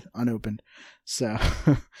here unopened. So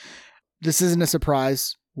this isn't a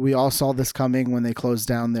surprise. We all saw this coming when they closed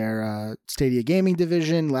down their Stadia gaming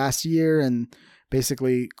division last year, and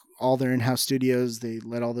basically all their in-house studios, they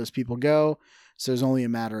let all those people go. So it's only a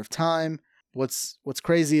matter of time. What's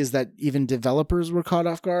crazy is that even developers were caught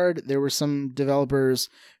off guard. There were some developers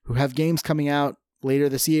who have games coming out later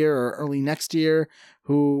this year or early next year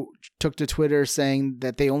who took to Twitter saying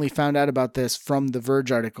that they only found out about this from the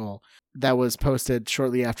Verge article that was posted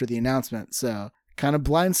shortly after the announcement. So kind of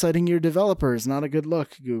blindsiding your developers. Not a good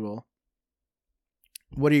look, Google.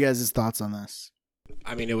 What are you guys' thoughts on this?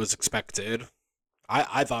 I mean, it was expected.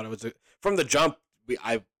 I thought it was from the jump.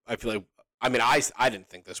 I feel like, I mean, I didn't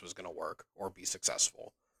think this was going to work or be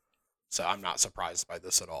successful. So I'm not surprised by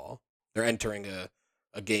this at all. They're entering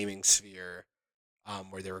a gaming sphere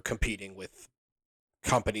where they were competing with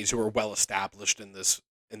companies who are well established in this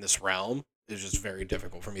realm. It's just very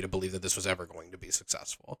difficult for me to believe that this was ever going to be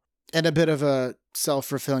successful. And a bit of a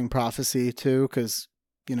self-fulfilling prophecy too, because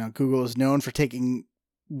Google is known for taking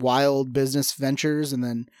wild business ventures and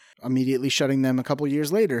then immediately shutting them a couple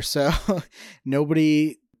years later. So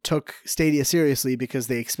nobody took Stadia seriously because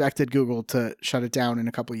they expected Google to shut it down in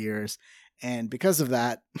a couple years. And because of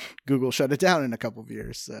that, Google shut it down in a couple of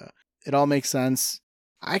years. So it all makes sense.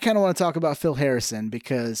 I kind of want to talk about Phil Harrison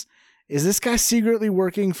because is this guy secretly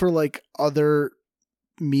working for like other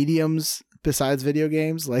mediums besides video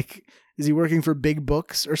games? Like, is he working for big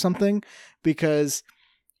books or something? Because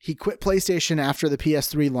he quit PlayStation after the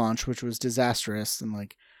PS3 launch, which was disastrous. And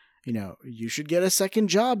like, you should get a second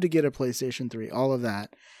job to get a PlayStation 3, all of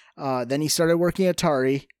that. Then he started working at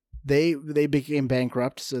Atari. They became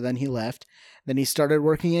bankrupt, so then he left. Then he started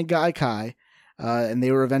working at Gaikai, and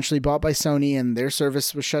they were eventually bought by Sony, and their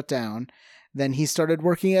service was shut down. Then he started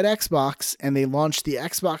working at Xbox, and they launched the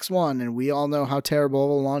Xbox One, and we all know how terrible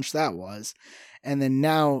of a launch that was. And then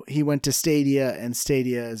now he went to Stadia, and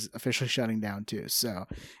Stadia is officially shutting down too. So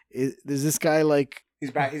is this guy like... He's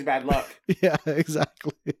bad luck. Yeah,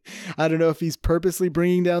 exactly. I don't know if he's purposely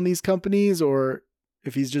bringing down these companies or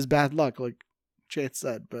if he's just bad luck, like Chance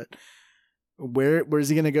said. But where's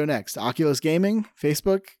he going to go next? Oculus Gaming?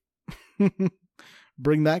 Facebook?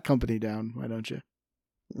 Bring that company down, why don't you?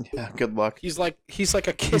 Yeah, good luck. He's like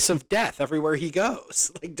a kiss of death everywhere he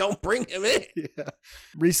goes. Like, don't bring him in. Yeah.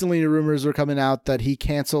 Recently, rumors were coming out that he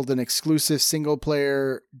canceled an exclusive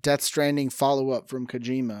single-player Death Stranding follow-up from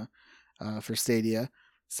Kojima for Stadia.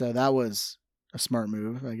 So that was a smart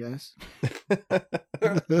move, I guess.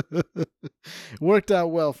 Worked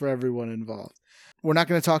out well for everyone involved. We're not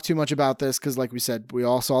going to talk too much about this because, like we said, we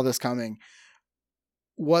all saw this coming.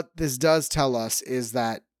 What this does tell us is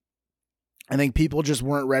that I think people just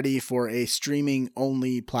weren't ready for a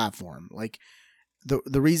streaming-only platform. Like,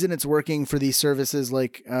 the reason it's working for these services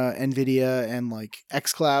like NVIDIA and like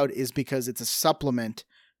xCloud is because it's a supplement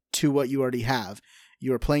to what you already have.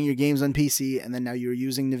 You are playing your games on PC, and then now you're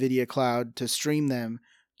using NVIDIA Cloud to stream them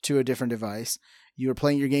to a different device. You are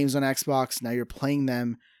playing your games on Xbox, now you're playing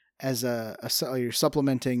them as you're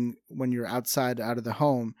supplementing when you're out of the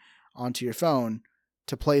home onto your phone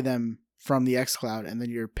to play them from the xCloud, and then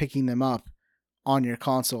you're picking them up on your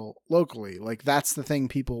console locally. Like, that's the thing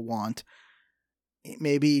people want.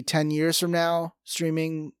 Maybe 10 years from now,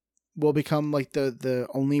 streaming will become like the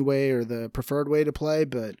only way or the preferred way to play,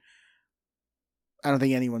 but I don't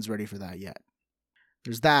think anyone's ready for that yet.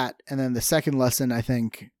 There's that. And then the second lesson I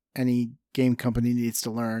think any game company needs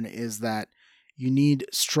to learn is that you need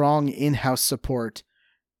strong in-house support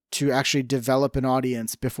to actually develop an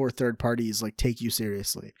audience before third parties like take you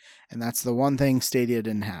seriously. And that's the one thing Stadia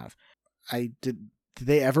didn't have. Did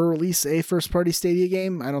they ever release a first-party Stadia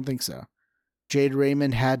game? I don't think so. Jade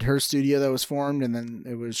Raymond had her studio that was formed, and then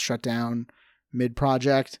it was shut down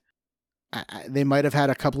mid-project. They might have had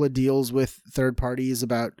a couple of deals with third parties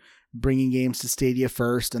about bringing games to Stadia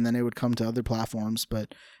first, and then it would come to other platforms,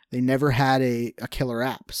 but they never had a killer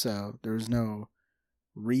app, so there was no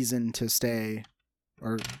reason to stay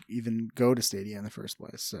or even go to Stadia in the first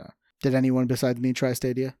place. So, did anyone besides me try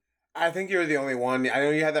Stadia? I think you're the only one. I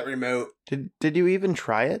know you had that remote. Did you even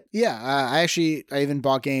try it? Yeah, I even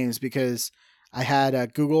bought games because I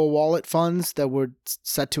had Google Wallet funds that were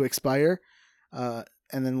set to expire. And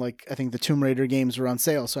then like, I think the Tomb Raider games were on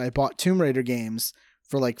sale. So I bought Tomb Raider games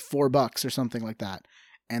for like $4 or something like that.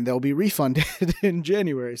 And they'll be refunded in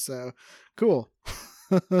January. So cool.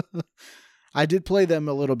 I did play them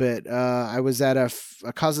a little bit. I was at a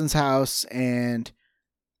cousin's house and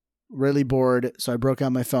really bored. So I broke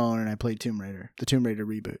out my phone and I played Tomb Raider, the Tomb Raider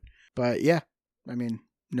reboot. But yeah, I mean,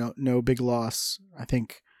 no big loss. I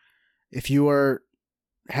think if you are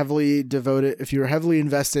heavily devoted, if you're heavily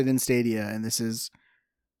invested in Stadia and this is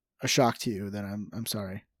a shock to you, then I'm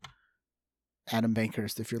sorry. Adam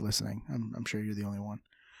Bankhurst, if you're listening, I'm sure you're the only one.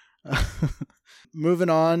 Moving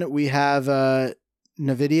on, we have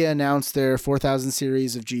NVIDIA announced their 4000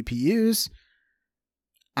 series of GPUs.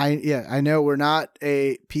 I know we're not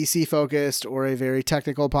a PC focused or a very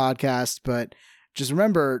technical podcast, but just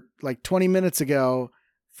remember, like 20 minutes ago,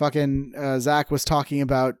 fucking Zach was talking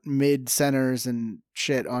about mid centers and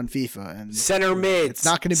shit on FIFA, and center mids. It's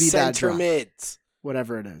not going to be that center dry. Mids.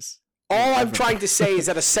 Whatever it is. All I'm trying to say is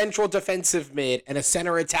that a central defensive mid and a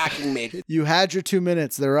center attacking mid. You had your 2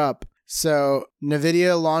 minutes. They're up. So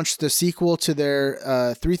NVIDIA launched the sequel to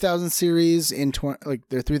their 3000 series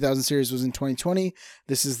their 3000 series was in 2020.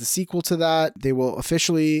 This is the sequel to that. These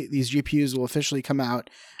GPUs will officially come out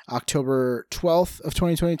October 12th of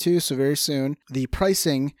 2022. So very soon. The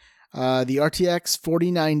pricing, the RTX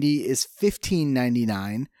 4090 is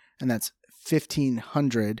 $1,599, and that's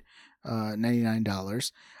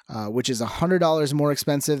 $1,599, which is $100 more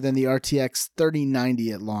expensive than the RTX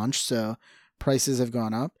 3090 at launch. So prices have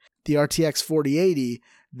gone up. The RTX 4080,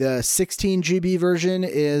 the 16 GB version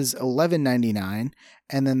is $1199,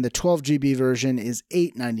 and then the 12 GB version is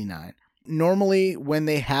 $899. Normally, when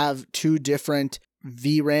they have two different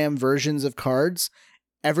VRAM versions of cards,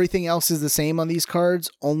 everything else is the same on these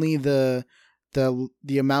cards, only the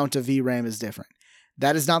amount of VRAM is different.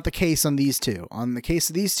 That is not the case on these two. On the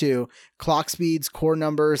case of these two, clock speeds, core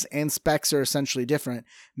numbers, and specs are essentially different,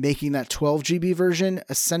 making that 12 GB version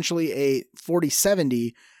essentially a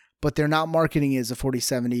 4070, but they're not marketing it as a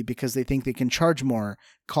 4070 because they think they can charge more,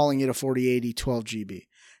 calling it a 4080 12 GB.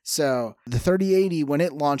 So the 3080, when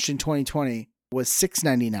it launched in 2020, was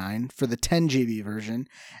 $699 for the 10 GB version,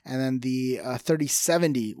 and then the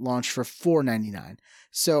 3070 launched for $499.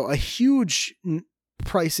 So a huge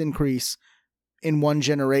price increase in one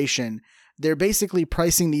generation. They're basically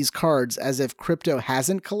pricing these cards as if crypto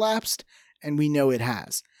hasn't collapsed, and we know it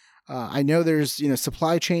has. I know there's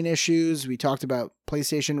supply chain issues. We talked about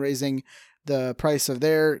PlayStation raising the price of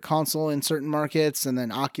their console in certain markets, and then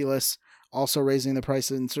Oculus also raising the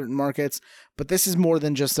price in certain markets. But this is more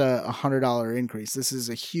than just a $100 increase. This is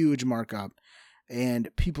a huge markup, and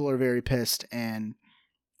people are very pissed. And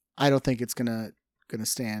I don't think it's gonna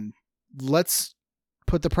stand. Let's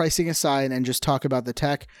put the pricing aside and just talk about the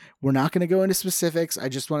tech. We're not going to go into specifics. I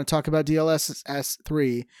just want to talk about DLSS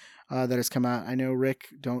 3 that has come out. I know, Rick,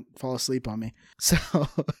 don't fall asleep on me. So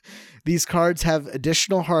these cards have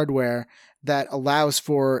additional hardware that allows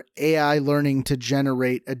for AI learning to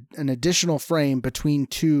generate an additional frame between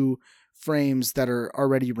two frames that are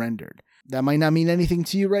already rendered. That might not mean anything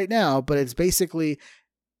to you right now, but it's basically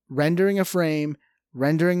rendering a frame,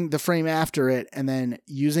 rendering the frame after it, and then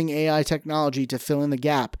using AI technology to fill in the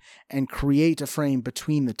gap and create a frame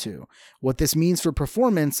between the two. What this means for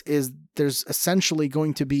performance is there's essentially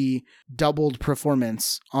going to be doubled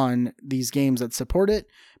performance on these games that support it,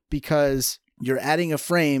 because you're adding a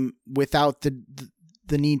frame without the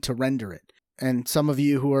need to render it. And some of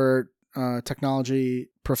you who are technology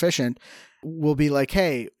proficient will be like,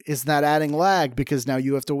 hey, is that adding lag because now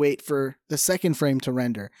you have to wait for the second frame to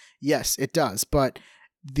render? Yes, it does. But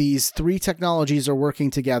these three technologies are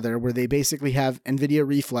working together where they basically have NVIDIA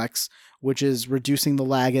Reflex, which is reducing the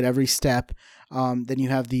lag at every step. Then you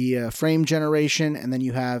have the frame generation, and then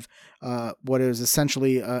you have what is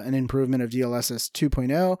essentially an improvement of DLSS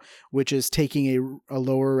 2.0, which is taking a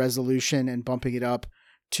lower resolution and bumping it up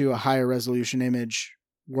to a higher resolution image,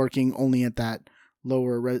 working only at that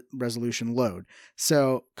lower resolution load.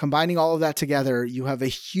 So combining all of that together, you have a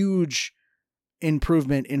huge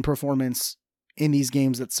improvement in performance in these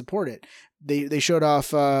games that support it. They showed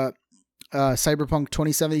off Cyberpunk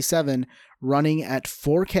 2077 running at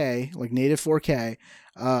 4K, like native 4K,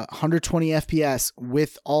 120 FPS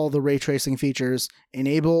with all the ray tracing features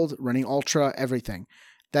enabled, running ultra, everything.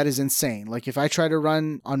 That is insane. Like if I try to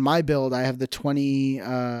run on my build, I have the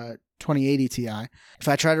 2080 Ti. If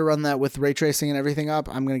I try to run that with ray tracing and everything up,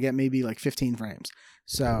 I'm going to get maybe like 15 frames.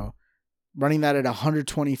 So running that at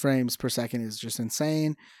 120 frames per second is just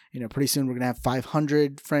insane. Pretty soon we're going to have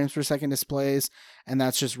 500 frames per second displays, and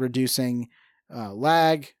that's just reducing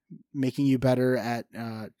lag, making you better at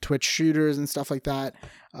Twitch shooters and stuff like that.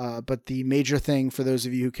 But the major thing for those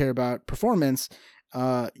of you who care about performance,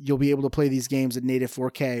 you'll be able to play these games at native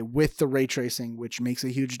 4K with the ray tracing, which makes a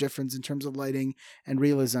huge difference in terms of lighting and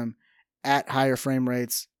realism at higher frame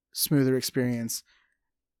rates, smoother experience.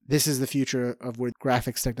 This is the future of where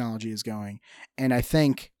graphics technology is going. And I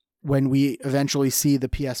think when we eventually see the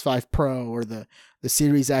PS5 Pro or the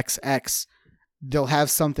Series XX, they'll have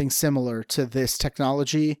something similar to this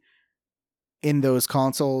technology in those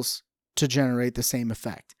consoles to generate the same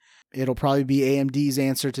effect. It'll probably be AMD's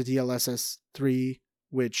answer to DLSS 3,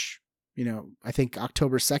 which, I think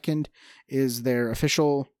October 2nd is their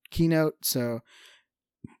official keynote. So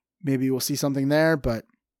maybe we'll see something there. But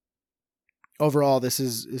overall, this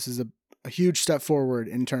is a huge step forward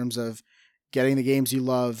in terms of getting the games you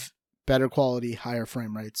love, better quality, higher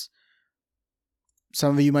frame rates.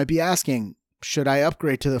 Some of you might be asking, should I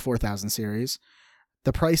upgrade to the 4000 series?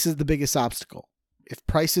 The price is the biggest obstacle. If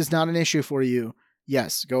price is not an issue for you,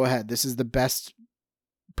 yes, go ahead. This is the best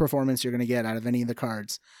performance you're going to get out of any of the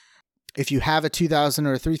cards. If you have a 2000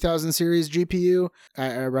 or a 3000 series GPU,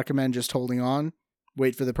 I recommend just holding on.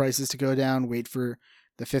 Wait for the prices to go down. Wait for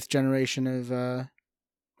the 5th generation of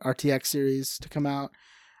RTX series to come out.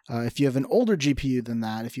 If you have an older GPU than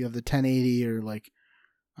that, if you have the 1080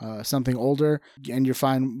 or something older, and you're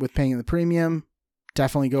fine with paying the premium,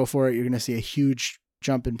 definitely go for it. You're going to see a huge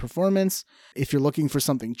jump in performance. If you're looking for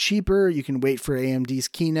something cheaper, you can wait for AMD's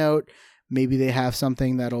keynote. Maybe they have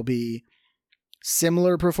something that'll be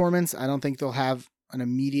similar performance. I don't think they'll have an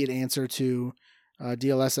immediate answer to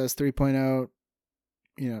DLSS 3.0,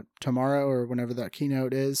 tomorrow or whenever that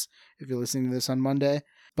keynote is, if you're listening to this on Monday,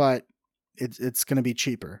 but it's going to be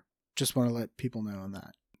cheaper. Just want to let people know on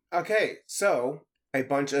that. Okay, so a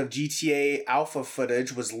bunch of GTA alpha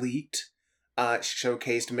footage was leaked.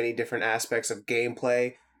 Showcased many different aspects of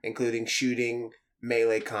gameplay, including shooting,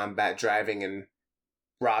 melee combat, driving, and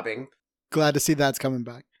robbing. Glad to see that's coming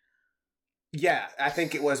back. Yeah, I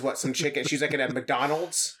think it was some chicken. She's like at a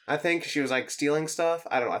McDonald's. I think she was like stealing stuff.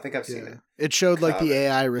 I don't know. I think I've seen it. It showed like the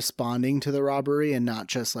AI responding to the robbery and not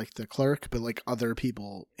just like the clerk, but like other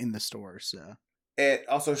people in the store. So it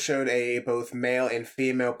also showed a both male and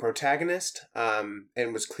female protagonist,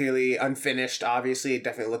 and was clearly unfinished. Obviously, it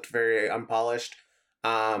definitely looked very unpolished,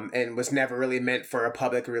 and was never really meant for a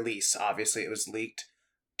public release. Obviously, it was leaked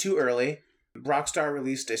too early. Rockstar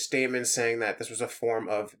released a statement saying that this was a form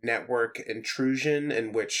of network intrusion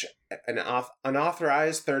in which an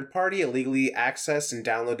unauthorized third party illegally accessed and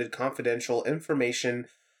downloaded confidential information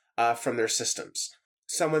from their systems.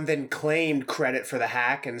 Someone then claimed credit for the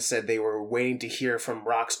hack and said they were waiting to hear from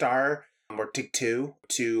Rockstar or Take-Two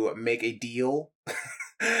to make a deal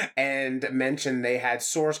and mentioned they had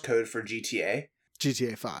source code for GTA.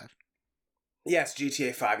 GTA 5. Yes,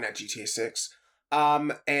 GTA 5, not GTA 6.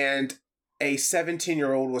 And a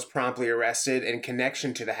 17-year-old was promptly arrested in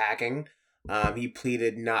connection to the hacking. He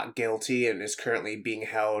pleaded not guilty and is currently being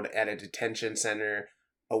held at a detention center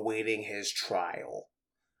awaiting his trial.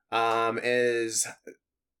 Is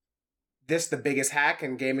this the biggest hack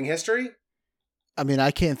in gaming history? I mean,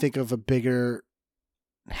 I can't think of a bigger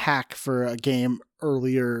hack for a game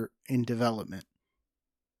earlier in development.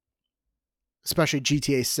 Especially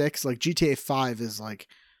GTA 6. Like, GTA 5 is like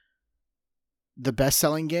the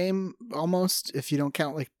best-selling game, almost, if you don't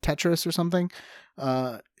count like Tetris or something.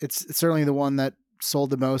 It's certainly the one that sold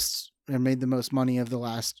the most and made the most money of the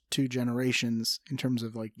last 2 generations in terms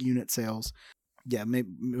of like unit sales. Yeah, maybe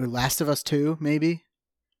Last of Us 2, maybe,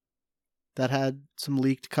 that had some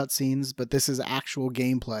leaked cutscenes, but this is actual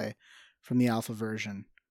gameplay from the alpha version.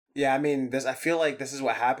 Yeah, I mean, I feel like this is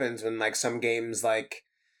what happens when like some games like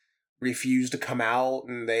refuse to come out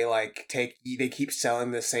and they keep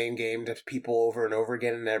selling the same game to people over and over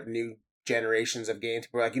again, and have new generations of games.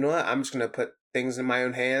 People are like, you know what, I'm just gonna put things in my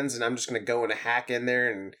own hands and I'm just gonna go and hack in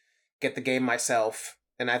there and get the game myself.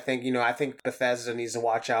 And I think Bethesda needs to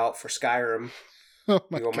watch out for Skyrim.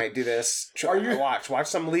 People might do this. Watch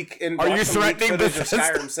some leak in. Are you threatening Bethesda?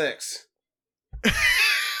 Skyrim 6?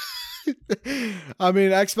 I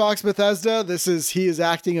mean, Xbox Bethesda, he is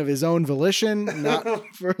acting of his own volition, not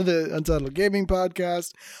for the Untitled Gaming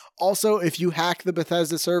Podcast. Also, if you hack the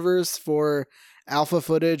Bethesda servers for alpha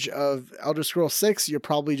footage of Elder Scrolls 6, you're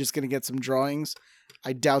probably just going to get some drawings.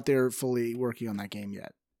 I doubt they're fully working on that game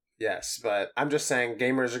yet. Yes, but I'm just saying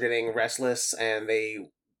gamers are getting restless and they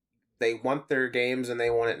want their games and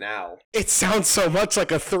they want it now. It sounds so much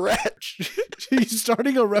like a threat. You're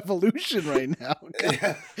starting a revolution right now.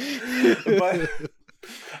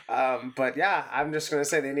 But yeah, I'm just gonna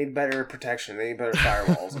say they need better protection. They need better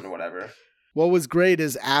firewalls and whatever. What was great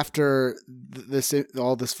is after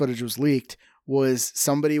all this footage was leaked, was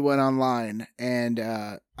somebody went online and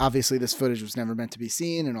obviously this footage was never meant to be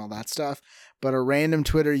seen and all that stuff, but a random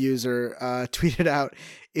Twitter user tweeted out,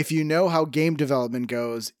 if you know how game development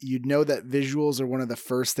goes, you'd know that visuals are one of the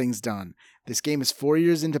first things done. This game is 4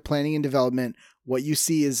 years into planning and development. What you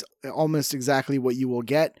see is almost exactly what you will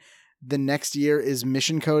get. The next year is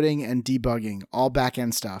mission coding and debugging, all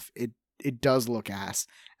back-end stuff. It does look ass.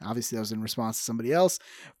 Obviously, that was in response to somebody else.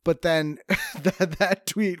 But then that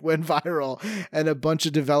tweet went viral and a bunch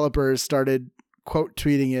of developers started quote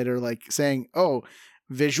tweeting it or like saying, oh,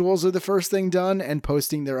 visuals are the first thing done and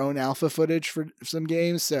posting their own alpha footage for some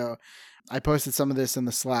games. So I posted some of this in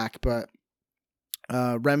the Slack, but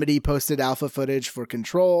Remedy posted alpha footage for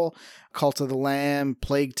Control, Cult of the Lamb,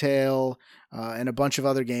 Plague Tale, and a bunch of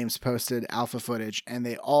other games posted alpha footage, and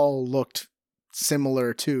they all looked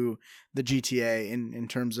similar to the GTA in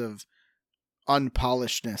terms of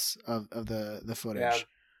unpolishedness of the footage. Yeah.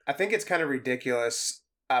 I think it's kind of ridiculous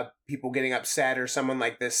people getting upset or someone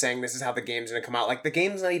like this saying this is how the game's going to come out. Like, the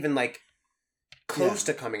game's not even, like, close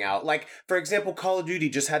to coming out. Like, for example, Call of Duty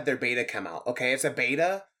just had their beta come out, okay? It's a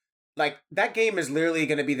beta. Like, that game is literally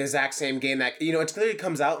going to be the exact same game that, you know, it literally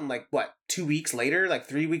comes out in, like, 2 weeks later? Like,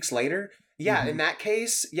 3 weeks later? Yeah, in that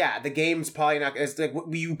case, yeah, the game's probably not... It's like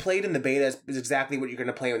what you played in the beta is exactly what you're going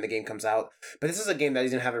to play when the game comes out. But this is a game that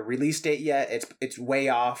doesn't have a release date yet. It's way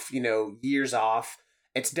off, you know, years off.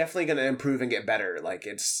 It's definitely going to improve and get better. Like,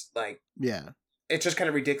 it's like... Yeah. It's just kind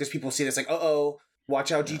of ridiculous. People see this like, uh-oh,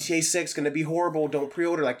 watch out, GTA 6 going to be horrible. Don't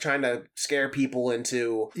pre-order. Like, trying to scare people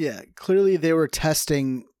into... Yeah, clearly they were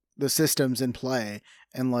testing the systems in play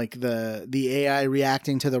and, like, the AI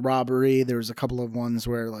reacting to the robbery. There was a couple of ones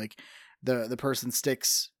where, like, the person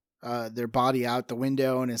sticks their body out the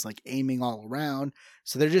window and is, like, aiming all around.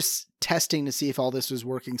 So they're just testing to see if all this was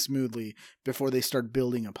working smoothly before they start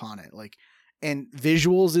building upon it. Like, and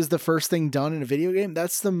visuals is the first thing done in a video game.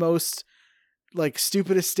 That's the most, like,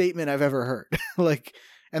 stupidest statement I've ever heard. Like,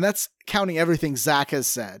 and that's counting everything Zach has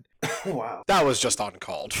said. Wow. That was just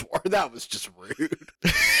uncalled for. That was just rude.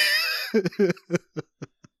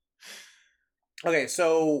 Okay,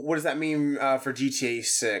 so what does that mean for GTA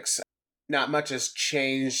 6? Not much has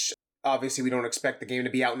changed. Obviously, we don't expect the game to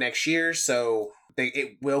be out next year, so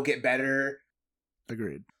it will get better.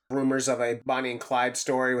 Agreed. Rumors of a Bonnie and Clyde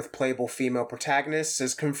story with playable female protagonists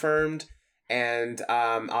is confirmed. And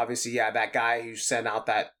obviously, yeah, that guy who sent out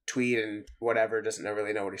that tweet and whatever doesn't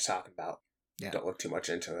really know what he's talking about. Yeah. Don't look too much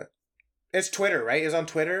into it. It's Twitter, right? It's on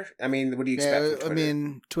Twitter? I mean, what do you expect from Twitter? I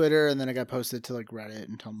mean, Twitter, and then it got posted to, like, Reddit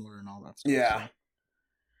and Tumblr and all that stuff. Yeah. So.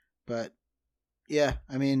 But, yeah,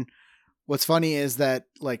 I mean, what's funny is that,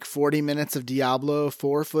 like, 40 minutes of Diablo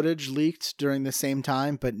 4 footage leaked during the same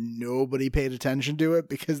time, but nobody paid attention to it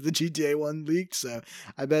because the GTA 1 leaked. So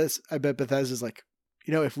I bet Bethesda's like,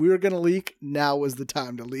 you know, if we were going to leak, now was the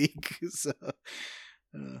time to leak. So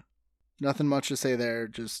nothing much to say there.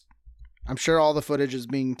 Just, I'm sure all the footage is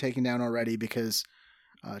being taken down already because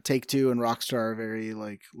Take-Two and Rockstar are very,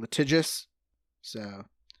 like, litigious. So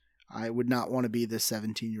I would not want to be this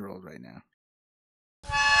 17-year-old right now.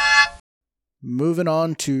 Moving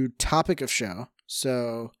on to topic of show.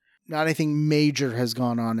 So not anything major has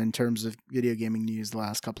gone on in terms of video gaming news the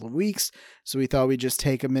last couple of weeks. So we thought we'd just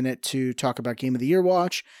take a minute to talk about Game of the Year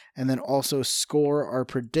watch and then also score our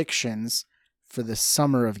predictions for the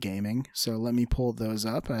summer of gaming. So let me pull those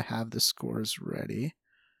up. I have the scores ready.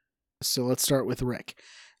 So let's start with Rick.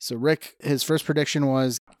 So Rick, his first prediction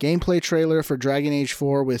was gameplay trailer for Dragon Age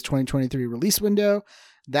 4 with 2023 release window.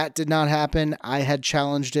 That did not happen. I had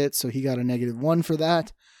challenged it, so he got a -1 for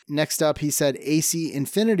that. Next up, he said AC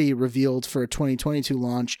Infinity revealed for a 2022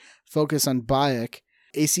 launch, focus on Bayek.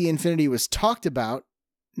 AC Infinity was talked about,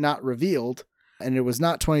 not revealed, and it was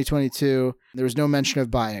not 2022. There was no mention of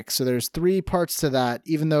Bayek. So there's 3 parts to that.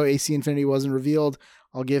 Even though AC Infinity wasn't revealed,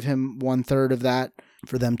 I'll give him 1/3 of that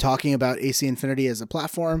for them talking about AC Infinity as a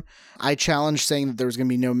platform. I challenged saying that there was going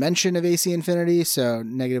to be no mention of AC Infinity, so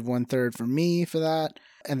 -1/3 for me for that.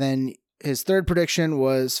 And then his third prediction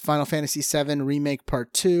was Final Fantasy VII Remake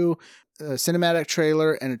Part 2, a cinematic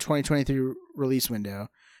trailer, and a 2023 release window.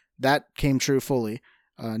 That came true fully.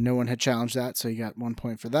 No one had challenged that, so he got 1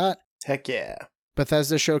 point for that. Heck yeah.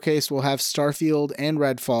 Bethesda Showcase will have Starfield and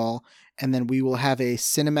Redfall, and then we will have a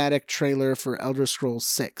cinematic trailer for Elder Scrolls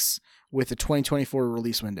 6 with a 2024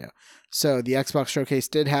 release window. So the Xbox Showcase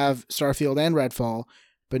did have Starfield and Redfall,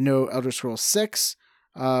 but no Elder Scrolls 6,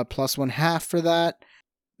 plus 1/2 for that.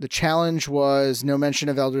 The challenge was no mention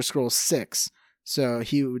of Elder Scrolls 6, so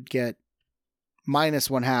he would get minus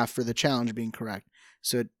 1/2 for the challenge being correct.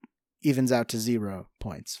 So it evens out to 0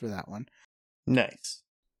 points for that one. Nice.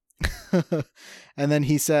 And then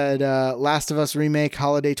he said, Last of Us Remake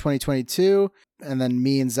Holiday 2022. And then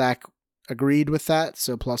me and Zach agreed with that,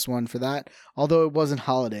 so +1 for that. Although it wasn't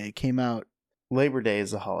holiday, it came out. Labor Day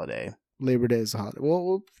is a holiday. Labor Day is a holiday. Well,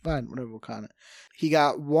 we'll fine, whatever we'll count it. He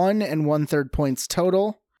got 1 1/3 points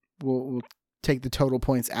total. We'll take the total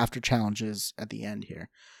points after challenges at the end here.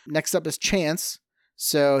 Next up is Chance.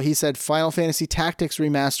 So he said Final Fantasy Tactics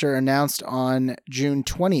Remaster announced on June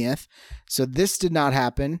 20th. So this did not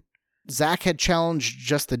happen. Zach had challenged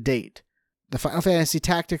just the date. The Final Fantasy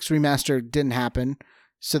Tactics Remaster didn't happen,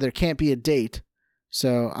 so there can't be a date.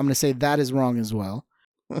 So I'm going to say that is wrong as well.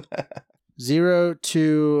 0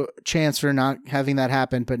 to Chance for not having that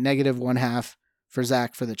happen, but -1/2 for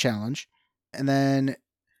Zach for the challenge. And then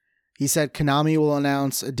he said Konami will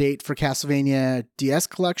announce a date for Castlevania DS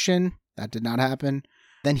Collection. That did not happen.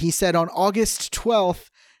 Then he said on August 12th,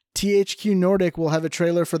 THQ Nordic will have a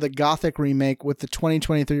trailer for the Gothic remake with the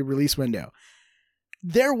 2023 release window.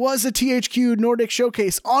 There was a THQ Nordic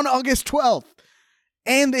showcase on August 12th,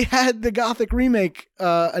 and they had the Gothic remake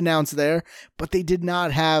announced there, but they did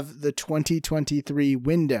not have the 2023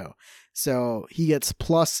 window. So he gets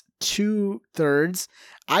 +2/3.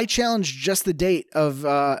 I challenged just the date of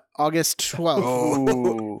August 12th.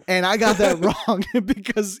 Oh. And I got that wrong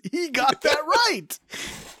because he got that right.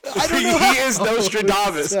 I don't know He is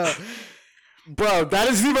Nostradamus. So, Bro, that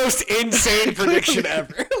is the most insane prediction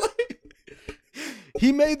ever.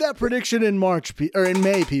 he made that prediction in March, or in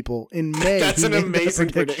May, people. In May. That's he an made that amazing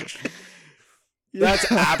prediction.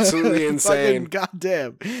 That's absolutely insane. Fucking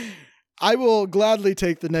goddamn. I will gladly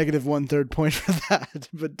take the -1/3 point for that,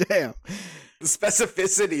 but damn. The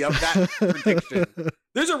specificity of that prediction.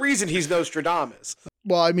 There's a reason he's Nostradamus.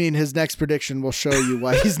 Well, I mean, his next prediction will show you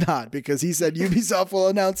why he's not, because he said Ubisoft will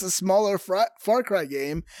announce a smaller Far Cry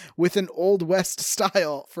game with an Old West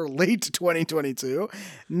style for late 2022.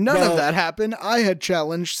 None of that happened. I had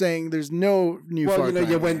challenged saying there's no new Far Cry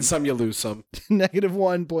you win game. some, you lose some.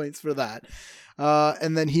 -1 points for that.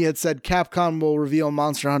 And then he had said Capcom will reveal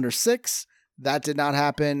Monster Hunter 6. That did not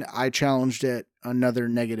happen. I challenged it. Another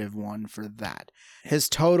 -1 for that. His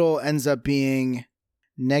total ends up being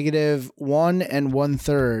 -1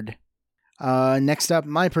 1/3. Next up,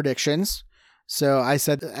 my predictions. So I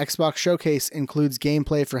said the Xbox Showcase includes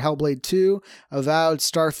gameplay for Hellblade 2, Avowed,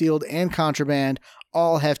 Starfield, and Contraband.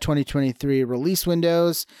 All have 2023 release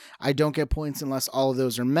windows. I don't get points unless all of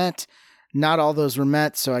those are met. Not all those were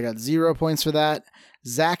met, so I got 0 points for that.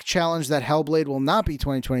 Zach challenged that Hellblade will not be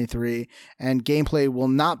 2023, and gameplay will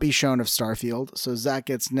not be shown of Starfield, so Zach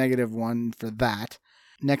gets -1 for that.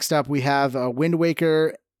 Next up, we have Wind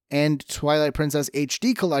Waker and Twilight Princess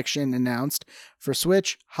HD Collection announced for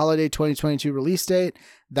Switch, holiday 2022 release date.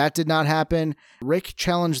 That did not happen. Rick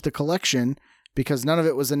challenged the collection because none of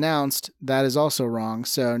it was announced. That is also wrong,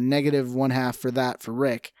 so -1/2 for that for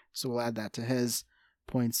Rick, so we'll add that to his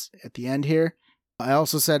points at the end here. I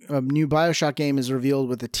also said a new BioShock game is revealed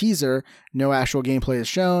with a teaser. No actual gameplay is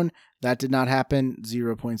shown. That did not happen.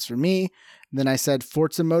 0 points for me. Then I said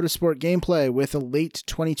Forza Motorsport gameplay with a late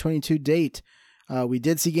 2022 date. We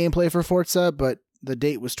did see gameplay for Forza, but the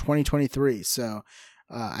date was 2023. So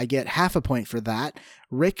I get ½ point for that.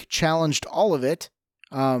 Rick challenged all of it.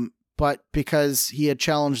 But because he had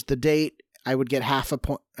challenged the date, I would get ½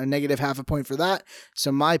 point, a -½ point for that.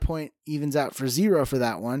 So my point evens out for 0 for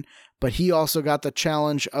that one. But he also got the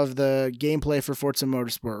challenge of the gameplay for Forza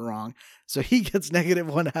Motorsport wrong. So he gets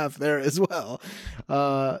 -1/2 there as well.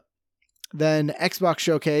 Then Xbox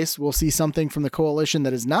Showcase, we'll see something from the Coalition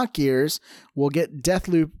that is not Gears. We'll get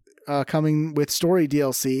Deathloop coming with story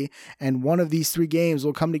DLC, and one of these 3 games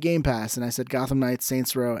will come to Game Pass. And I said Gotham Knights,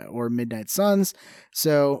 Saints Row, or Midnight Suns.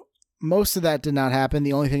 So most of that did not happen.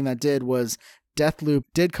 The only thing that did was Deathloop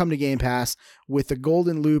did come to Game Pass with the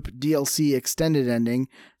Golden Loop DLC extended ending,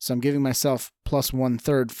 so I'm giving myself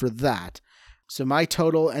 +1/3 for that. So my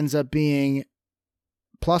total ends up being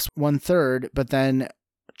 +1/3, but then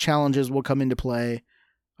challenges will come into play.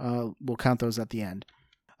 We'll count those at the end.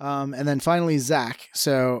 And then finally, Zach.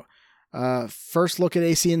 So first look at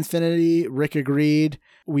AC Infinity, Rick agreed.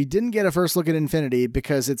 We didn't get a first look at Infinity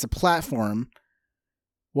because it's a platform.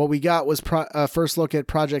 What we got was first look at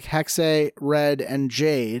Project Hexe, Red, and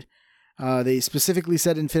Jade. They specifically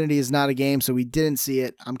said Infinity is not a game, so we didn't see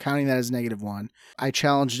it. I'm counting that as -1. I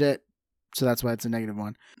challenged it, so that's why it's a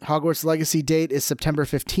 -1. Hogwarts Legacy date is September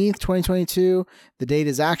 15th, 2022. The date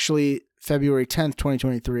is actually February 10th,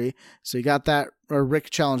 2023. So you got that, or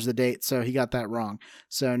Rick challenged the date, so he got that wrong.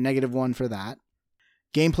 So -1 for that.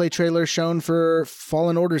 Gameplay trailer shown for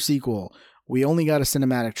Fallen Order sequel. We only got a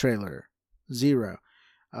cinematic trailer. 0.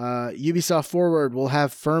 Ubisoft Forward will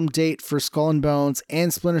have firm date for Skull and Bones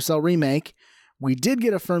and Splinter Cell Remake. We did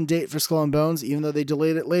get a firm date for Skull and Bones, even though they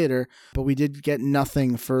delayed it later, but we did get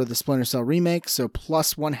nothing for the Splinter Cell Remake, so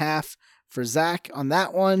plus 1/2 for Zach on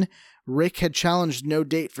that one. Rick had challenged no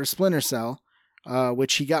date for Splinter Cell,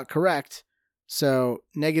 which he got correct, so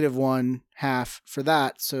negative 1/2 for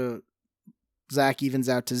that, so Zach evens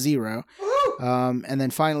out to 0. And then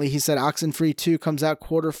finally, he said Oxenfree 2 comes out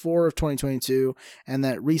Q4 of 2022, and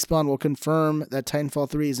that Respawn will confirm that Titanfall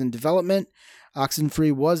 3 is in development.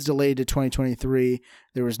 Oxenfree was delayed to 2023.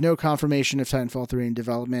 There was no confirmation of Titanfall 3 in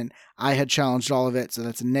development. I had challenged all of it, so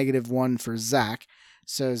that's a -1 for Zach.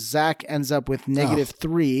 So Zach ends up with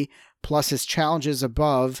 -3, plus his challenges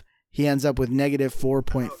above, he ends up with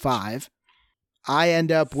 -4.5. I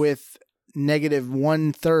end up with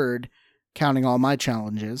 -1/3, counting all my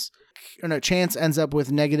challenges. Or no, Chance ends up with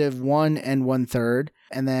 -1 and 1/3,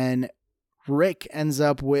 and then Rick ends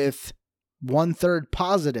up with 1/3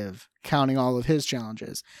 positive, counting all of his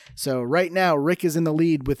challenges. So right now, Rick is in the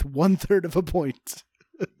lead with 1/3 of a point.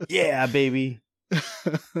 Yeah, baby.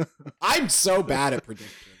 I'm so bad at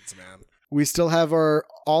predictions, man. We still have our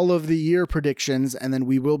all of the year predictions, and then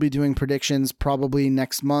we will be doing predictions probably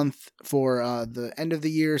next month for the end of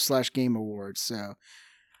the year / Game Awards. So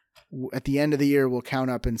at the end of the year, we'll count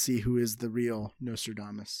up and see who is the real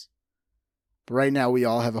Nostradamus. But right now, we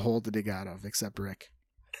all have a hole to dig out of, except Rick.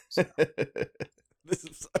 So.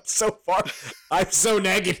 I'm so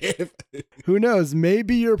negative. Who knows?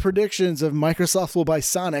 Maybe your predictions of Microsoft will buy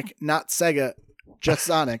Sonic, not Sega, just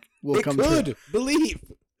Sonic, will come true. Believe.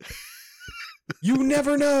 You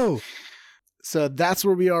never know. So that's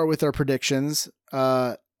where we are with our predictions.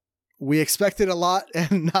 We expected a lot,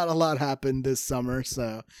 and not a lot happened this summer.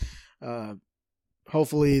 So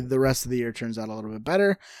hopefully the rest of the year turns out a little bit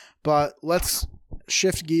better. But let's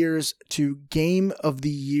shift gears to Game of the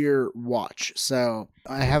Year watch. So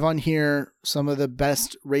I have on here some of the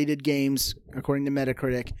best rated games according to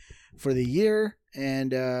Metacritic for the year,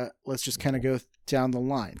 and let's just kind of go down the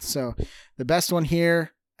line. So the best one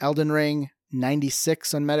here, Elden Ring,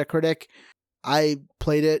 96 on Metacritic. I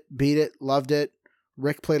played it, beat it, loved it.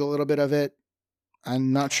 Rick played a little bit of it.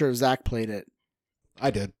 I'm not sure if Zach played it.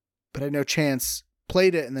 I did. But I know Chance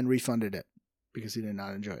played it and then refunded it because he did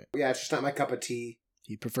not enjoy it. Yeah, it's just not my cup of tea.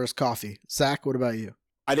 He prefers coffee. Zach, what about you?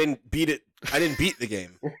 I didn't beat it. I didn't beat the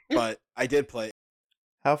game, but I did play it.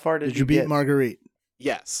 How far did you beat get? Marguerite?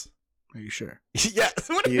 Yes. Are you sure? Yes.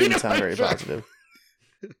 What do You mean didn't sound I'm very sure? positive.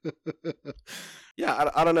 Yeah,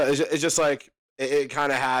 I don't know. It's just like it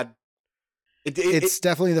kind of had. It's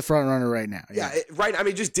definitely the front runner right now. Yeah, right. I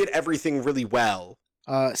mean, it just did everything really well.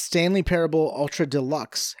 Stanley Parable Ultra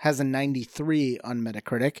Deluxe has a 93 on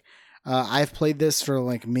Metacritic. I've played this for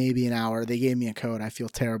like maybe an hour. They gave me a code. I feel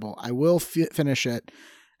terrible. I will finish it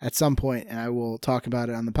at some point, and I will talk about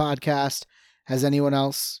it on the podcast. Has anyone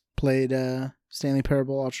else played Stanley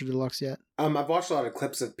Parable Ultra Deluxe yet? I've watched a lot of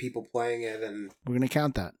clips of people playing it, and We're going to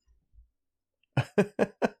count that.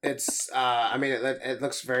 it's. I mean, it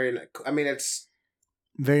looks very. I mean, it's.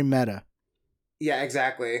 Very meta. Yeah,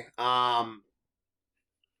 exactly. And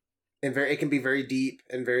it can be very deep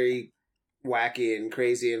and very wacky and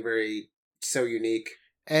crazy and very so unique.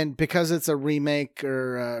 And because it's a remake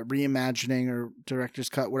or reimagining or director's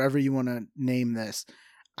cut, whatever you want to name this,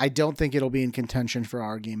 I don't think it'll be in contention for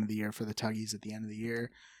our Game of the Year for the Tuggies at the end of the year,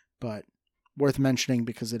 but worth mentioning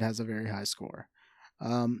because it has a very high score.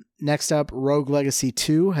 Next up, Rogue Legacy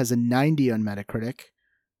 2 has a 90 on Metacritic.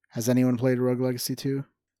 Has anyone played Rogue Legacy 2?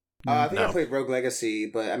 I think No. I played Rogue Legacy,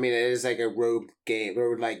 but I mean, it is like a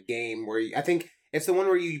rogue-like game where I think it's the one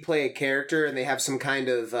where you play a character and they have some kind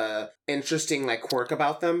of interesting like quirk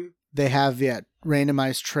about them. They have,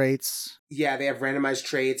 randomized traits. Yeah, they have randomized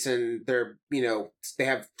traits and they're, they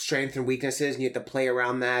have strengths and weaknesses and you have to play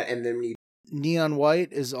around that. And then Neon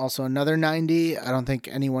White is also another 90. I don't think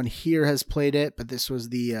anyone here has played it, but this was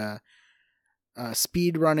the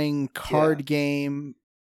speedrunning card game.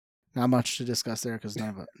 Not much to discuss there because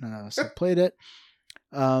none of us have played it.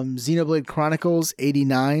 Xenoblade Chronicles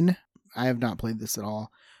 89. I have not played this at all.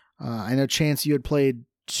 I know, Chance, you had played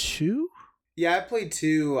 2? Yeah, I played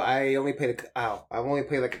 2. I only played I've only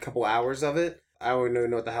played like a couple hours of it. I don't even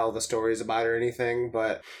know what the hell the story is about or anything,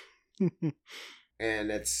 but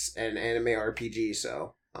and it's an anime RPG,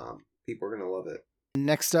 so people are gonna love it.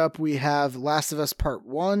 Next up, we have Last of Us Part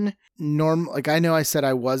 1. I know I said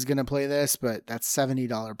I was going to play this, but that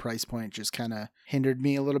 $70 price point just kind of hindered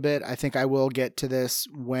me a little bit. I think I will get to this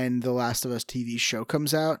when the Last of Us TV show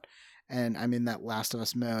comes out, and I'm in that Last of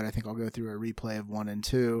Us mode. I think I'll go through a replay of 1 and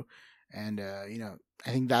 2, and, I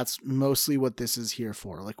think that's mostly what this is here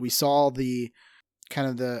for. Like, we saw the kind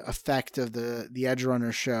of the effect of the Edge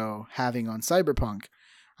Runner show having on Cyberpunk.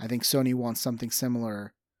 I think Sony wants something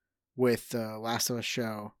similar with the Last of Us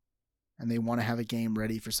show, and they want to have a game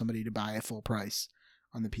ready for somebody to buy at full price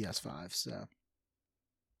on the PS5. So,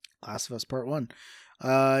 Last of Us Part 1.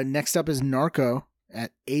 Next up is Narco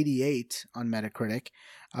at 88 on Metacritic.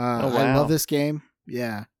 Oh, wow. I love this game.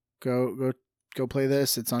 Yeah, go play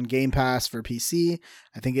this. It's on Game Pass for PC.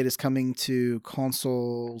 I think it is coming to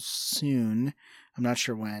consoles soon. I'm not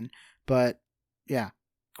sure when, but yeah,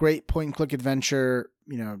 great point and click adventure,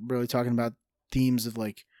 really talking about themes of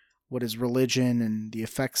like what is religion and the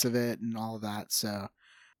effects of it and all of that. So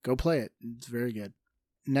go play it. It's very good.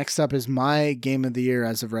 Next up is my game of the year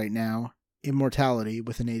as of right now, Immortality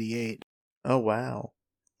with an 88. Oh, wow.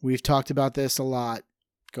 We've talked about this a lot.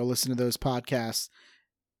 Go listen to those podcasts.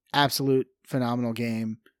 Absolute phenomenal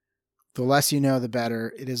game. The less you know, the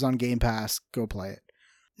better. It is on Game Pass. Go play it.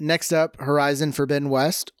 Next up, Horizon Forbidden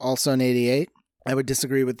West, also an 88. I would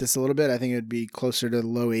disagree with this a little bit. I think it would be closer to the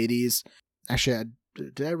low 80s. Actually,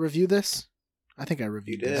 did I review this? I think I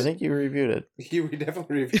reviewed this. I think you reviewed it. You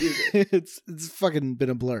definitely reviewed it. It's fucking been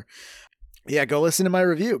a blur. Yeah, go listen to my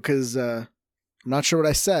review because I'm not sure what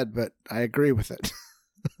I said, but I agree with it.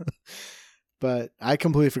 But I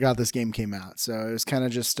completely forgot this game came out. So it was kind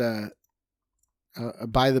of just a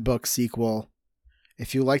by-the-book sequel.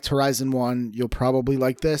 If you liked Horizon 1, you'll probably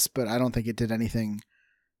like this, but I don't think it did anything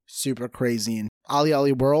super crazy. And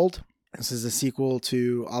OlliOlli World, this is a sequel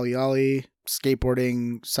to OlliOlli,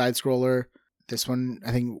 skateboarding side-scroller. This one,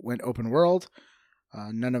 I think, went open world.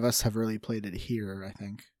 None of us have really played it here, I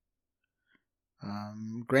think.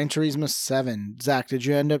 Gran Turismo 7. Zach, did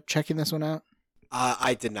you end up checking this one out?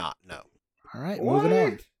 I did not, no. All right, moving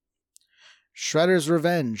on. Shredder's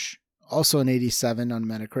Revenge, also an 87 on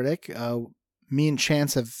Metacritic. Me and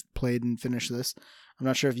Chance have played and finished this. I'm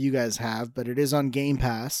not sure if you guys have, but it is on Game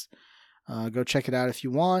Pass. Go check it out if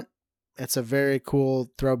you want. It's a very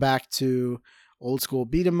cool throwback to old school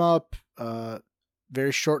beat 'em up.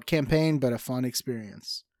 Very short campaign, but a fun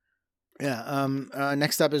experience. Yeah.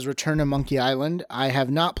 Next up is Return to Monkey Island. I have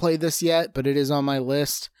not played this yet, but it is on my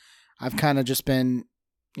list. I've kind of just been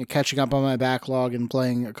catching up on my backlog and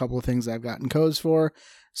playing a couple of things I've gotten codes for.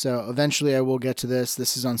 So eventually I will get to this.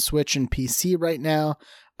 This is on Switch and PC right now,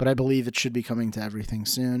 but I believe it should be coming to everything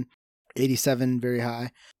soon. 87, very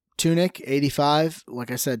high. Tunic, 85. Like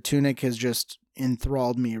I said, Tunic has just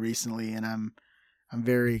enthralled me recently, and I'm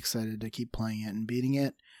very excited to keep playing it and beating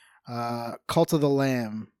it. Cult of the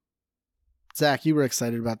Lamb. Zach, you were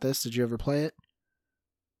excited about this. Did you ever play it?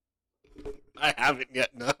 I haven't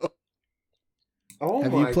yet, no. Oh,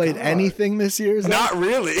 have you played anything this year? Zach? Not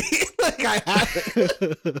really. Like, I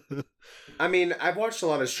haven't. I mean, I've watched a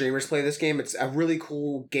lot of streamers play this game. It's a really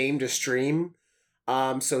cool game to stream.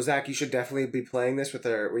 So Zach, you should definitely be playing this with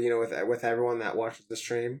with everyone that watches the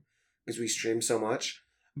stream because we stream so much.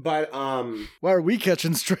 But why are we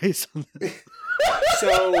catching strays on this?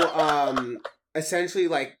 So essentially,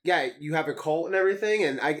 like, yeah, you have a cult and everything,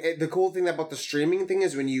 and the cool thing about the streaming thing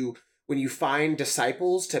is when you find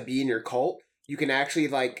disciples to be in your cult, you can actually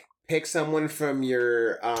like pick someone from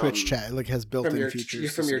your Twitch chat, like has built-in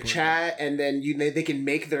features from your chat, and then they can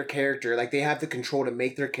make their character. Like they have the control to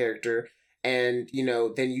make their character, and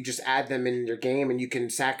then you just add them in your game, and you can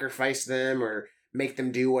sacrifice them or make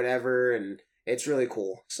them do whatever, and it's really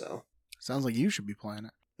cool. So sounds like you should be playing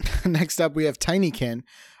it. Next up, we have Tinykin.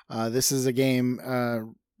 This is a game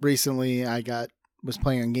recently I was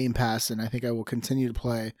playing on Game Pass, and I think I will continue to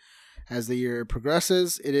play as the year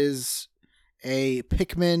progresses. It is a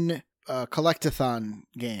Pikmin collectathon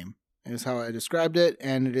game, is how I described it,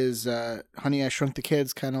 and it is Honey, I Shrunk the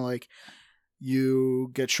Kids, kind of like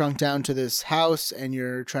you get shrunk down to this house and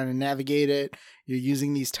you're trying to navigate it. You're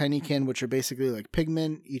using these Tinykin, which are basically like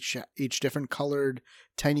pigment. Each different colored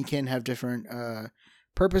Tinykin have different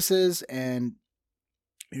purposes, and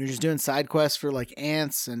you're just doing side quests for like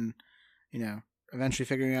ants and eventually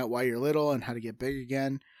figuring out why you're little and how to get big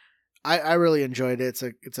again. I really enjoyed it.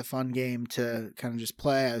 It's a fun game to kind of just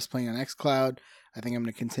play. I was playing on xCloud. I think I'm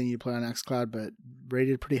going to continue to play on xCloud, but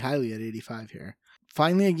rated pretty highly at 85 here.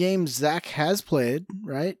 Finally, a game Zach has played,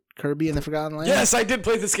 right? Kirby and the Forgotten Land? Yes, I did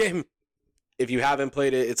play this game. If you haven't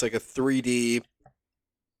played it, it's like a 3D,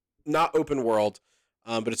 not open world,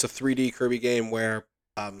 but it's a 3D Kirby game where...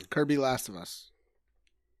 Kirby Last of Us.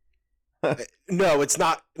 No, it's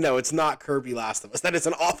not. No, it's not Kirby Last of Us. That is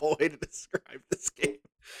an awful way to describe this game.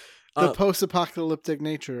 The post-apocalyptic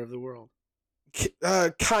nature of the world.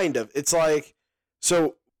 Kind of. It's like,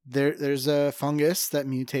 so... There's a fungus that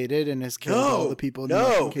mutated and has killed all the people in the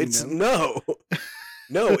Mushroom Kingdom.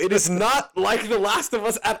 No, it is not like The Last of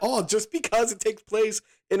Us at all. Just because it takes place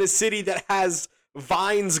in a city that has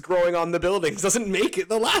vines growing on the buildings doesn't make it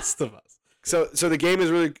The Last of Us. So the game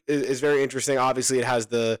is very interesting. Obviously, it has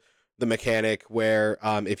the mechanic where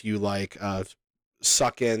if you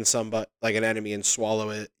suck in like an enemy and swallow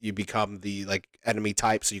it, you become the enemy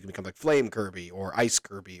type. So you can become like Flame Kirby or Ice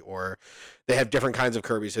Kirby, or they have different kinds of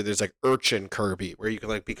Kirby. So there's like Urchin Kirby, where you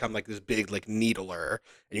can become this big needler,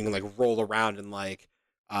 and you can roll around and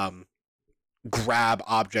grab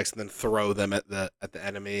objects and then throw them at the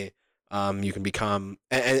enemy. You can become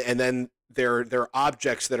and then there are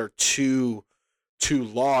objects that are too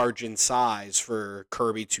large in size for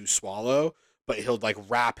Kirby to swallow, but he'll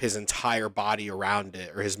wrap his entire body around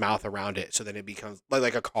it or his mouth around it, so then it becomes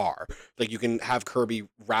like a car. You can have Kirby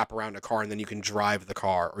wrap around a car and then you can drive the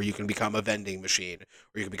car, or you can become a vending machine,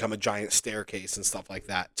 or you can become a giant staircase and stuff like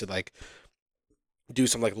that to do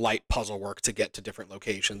some light puzzle work to get to different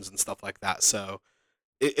locations and stuff like that. So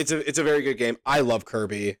it's a very good game. I love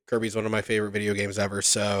Kirby. Kirby's one of my favorite video games ever.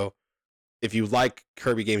 So if you like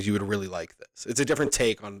Kirby games, you would really like this. It's a different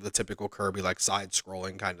take on the typical Kirby,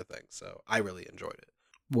 side-scrolling kind of thing. So I really enjoyed it.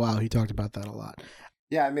 Wow, he talked about that a lot.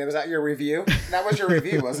 Yeah, I mean, was that your review? That was your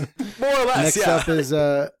review, wasn't it? More or less, Next up is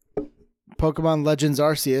Pokemon Legends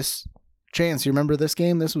Arceus. Chance, you remember this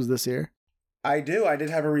game? This was this year. I do. I did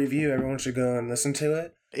have a review. Everyone should go and listen to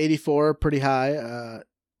it. 84, pretty high.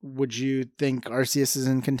 Would you think Arceus is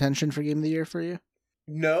in contention for Game of the Year for you?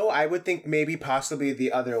 No, I would think maybe possibly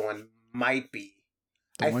the other one might be.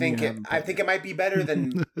 I think it might be better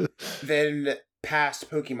than past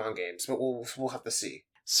Pokemon games, but we'll have to see.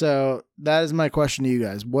 So that is my question to you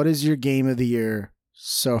guys. What is your Game of the Year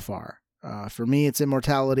so far? For me, it's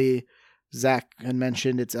Immortality. Zach had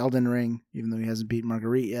mentioned it's Elden Ring, even though he hasn't beat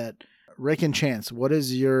Marguerite yet. Rick and Chance, what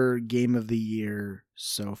is your Game of the Year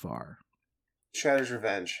so far? Shredder's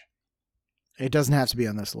Revenge. It doesn't have to be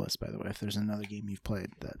on this list, by the way, if there's another game you've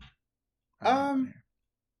played that...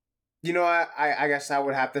 You know, I guess I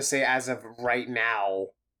would have to say, as of right now,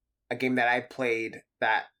 a game that I played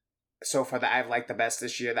that so far that I've liked the best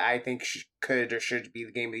this year, that I think could or should be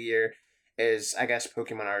the Game of the Year, is, I guess,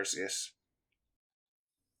 Pokemon Arceus.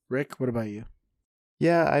 Rick, what about you?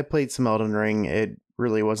 Yeah, I played some Elden Ring. It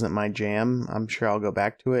really wasn't my jam. I'm sure I'll go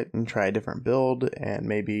back to it and try a different build, and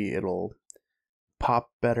maybe it'll pop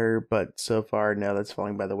better, but so far, no, that's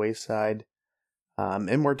falling by the wayside.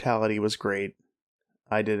 Immortality was great.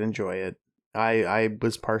 I did enjoy it. I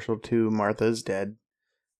was partial to Martha's Dead.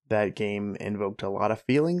 That game invoked a lot of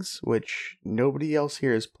feelings, which nobody else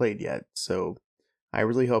here has played yet, so I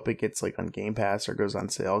really hope it gets on Game Pass or goes on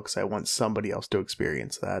sale, because I want somebody else to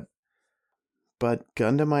experience that. But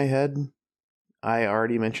gun to my head, I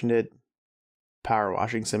already mentioned it, Power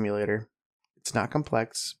Washing Simulator. It's not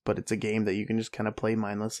complex, but it's a game that you can just kind of play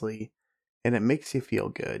mindlessly, and it makes you feel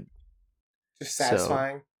good. Just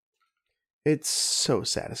satisfying. So, it's so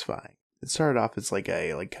satisfying. It started off as a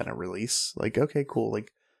kind of release, okay, cool,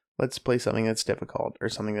 let's play something that's difficult or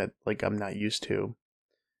something that I'm not used to,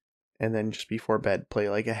 and then just before bed play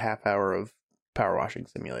a half hour of Power Washing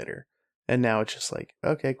Simulator, and now it's just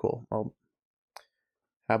okay, cool. Well,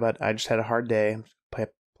 how about I just had a hard day,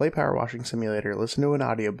 play Power Washing Simulator, listen to an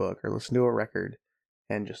audiobook or listen to a record,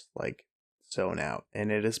 and just zone out,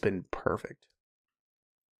 and it has been perfect.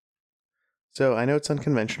 So I know it's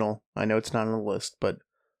unconventional, I know it's not on the list, but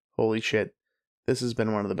holy shit, this has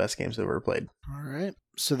been one of the best games I've ever played. All right,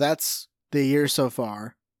 so that's the year so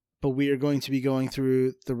far, but we are going to be going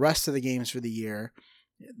through the rest of the games for the year.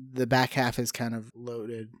 The back half is kind of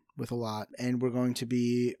loaded with a lot, and we're going to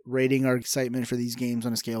be rating our excitement for these games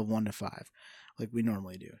on a scale of 1 to 5, like we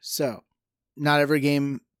normally do. So not every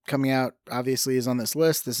game coming out obviously is on this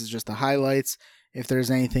list. This is just the highlights. If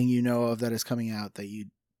there's anything you know of that is coming out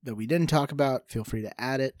that we didn't talk about, feel free to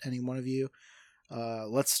add it, any one of you.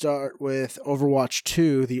 Let's start with Overwatch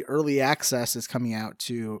 2. The early access is coming out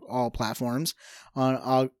to all platforms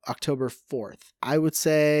on October 4th. I would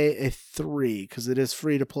say a 3 because it is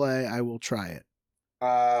free to play. I will try it.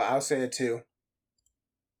 I'll say a 2.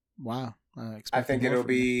 Wow. I think it'll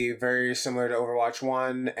be very similar to Overwatch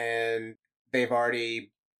 1, and they've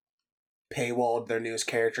already paywalled their newest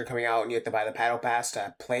character coming out, and you have to buy the Battle Pass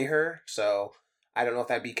to play her, so I don't know if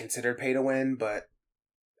that'd be considered pay to win, but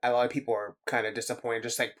a lot of people are kind of disappointed,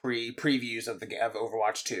 just previews of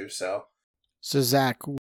Overwatch 2. So Zach,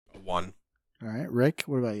 1. All right, Rick,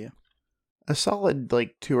 what about you? A solid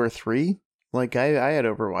 2 or 3. I had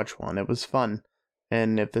Overwatch 1. It was fun,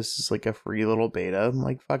 and if this is a free little beta,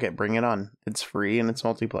 I'm fuck it, bring it on. It's free and it's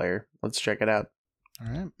multiplayer. Let's check it out. All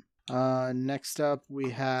right. Next up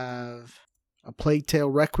we have A Plague Tale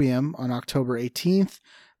Requiem on October 18th.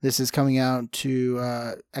 This is coming out to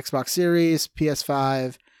Xbox Series,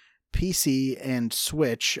 PS5, PC, and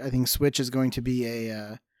Switch. I think Switch is going to be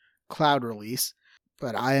a cloud release.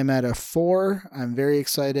 But I am at a 4. I'm very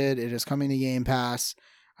excited. It is coming to Game Pass.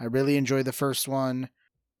 I really enjoyed the first one.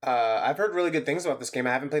 I've heard really good things about this game.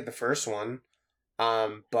 I haven't played the first one.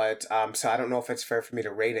 But so I don't know if it's fair for me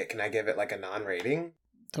to rate it. Can I give it like a non-rating?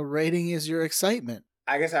 The rating is your excitement.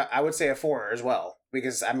 I guess I would say a 4 as well.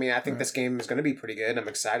 Because, I mean, I think this game is going to be pretty good. I'm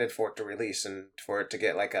excited for it to release and for it to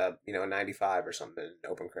get like a 95 or something in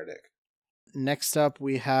OpenCritic. Next up,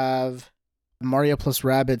 we have Mario plus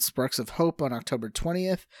Rabbids Sparks of Hope on October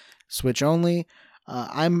 20th, Switch only.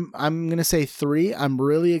 I'm going to say 3. I'm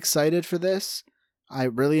really excited for this. I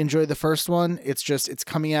really enjoyed the first one. It's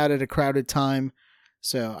coming out at a crowded time,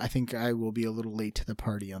 so I think I will be a little late to the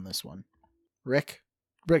party on this one. Rick,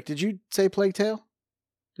 did you say Plague Tale?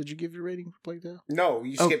 Did you give your rating for Plague Tale? No,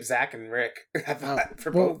 you skipped Zach and Rick.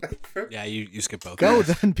 For both. Yeah, you skip both. Go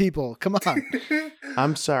then, people. Come on.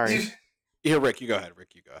 I'm sorry. Yeah, Rick, you go ahead.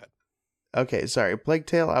 Okay, sorry. Plague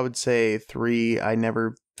Tale, I would say 3. I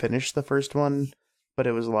never finished the first one, but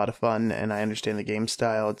it was a lot of fun, and I understand the game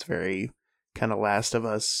style. It's very kind of Last of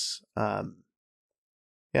Us.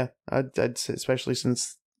 Yeah, I'd say, especially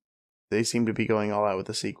since they seem to be going all out with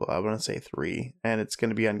the sequel, I want to say 3, and it's going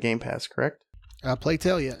to be on Game Pass, correct? Plague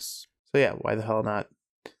Tale, yes. So yeah, why the hell not?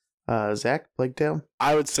 Zach, Plague Tale?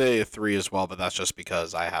 I would say a 3 as well, but that's just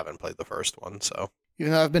because I haven't played the first one, so.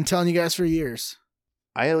 Even though I've been telling you guys for years.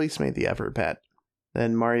 I at least made the effort, Pat.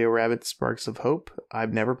 Then Mario Rabbids Sparks of Hope.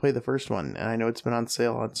 I've never played the first one, and I know it's been on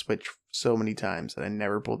sale on Switch so many times, and I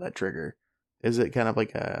never pulled that trigger. Is it kind of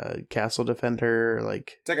like a castle defender?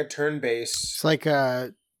 It's like a turn-based. It's like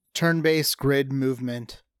a turn-based grid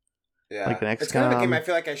movement. Yeah, like an XCOM. It's kind of a game I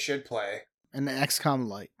feel like I should play. And the XCOM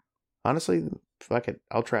Lite. Honestly, fuck it.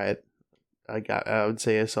 I'll try it. I would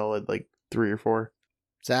say a solid 3 or 4.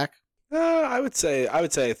 Zach? I would say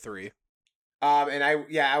a 3. And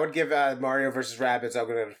I would give Mario vs. Rabbids, I'll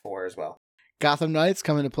give it a 4 as well. Gotham Knights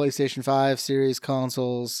coming to PlayStation 5, Series,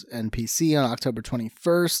 consoles, and PC on October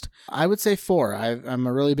 21st. I would say 4. I'm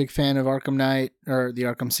a really big fan of Arkham Knight, or the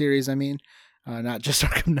Arkham series, I mean. Not just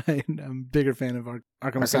Arkham Knight. I'm a bigger fan of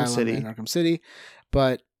Arkham Asylum City. and Arkham City.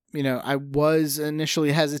 But, I was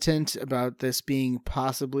initially hesitant about this being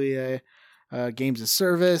possibly a games of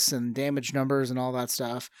service and damage numbers and all that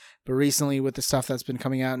stuff. But recently, with the stuff that's been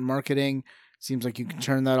coming out in marketing, seems like you can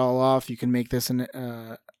turn that all off. You can make this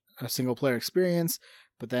a single player experience,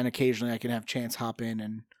 but then occasionally I can have Chance hop in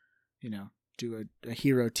and, do a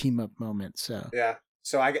hero team up moment. So yeah.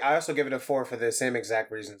 So I also give it a 4 for the same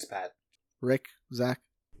exact reasons, Pat. Rick, Zach?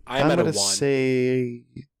 I'm at a 1. Say,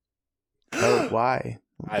 why?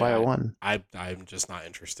 Why a 1? I'm just not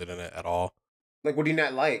interested in it at all. Like, what do you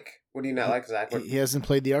not like? What do you not like, Zach? He hasn't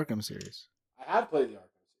played the Arkham series. I have played the Arkham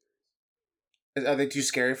series. Are they too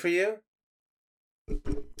scary for you?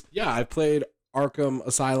 Yeah, I played Arkham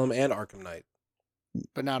Asylum and Arkham Knight.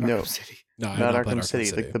 But not No. Arkham City. No, I have Not not played Arkham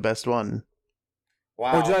City, like the best one.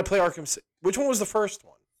 Wow. Or did I play Arkham City? Which one was the first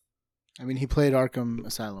one? I mean, he played Arkham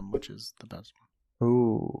Asylum, which is the best one.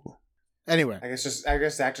 Ooh. Anyway. I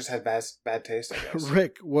guess Zach just had bad taste, I guess.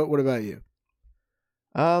 Rick, what about you?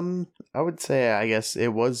 I would say, I guess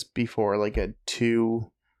it was before a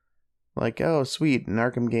 2, oh, sweet, an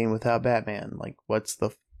Arkham game without Batman. What's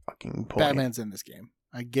the fucking point? Batman's in this game.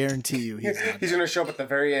 I guarantee you he's not. He's going to show up at the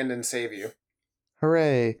very end and save you.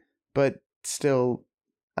 Hooray. But still,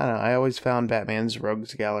 I don't know, I always found Batman's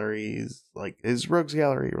Rogues Galleries, his Rogues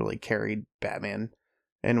Gallery really carried Batman,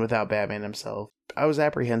 and without Batman himself. I was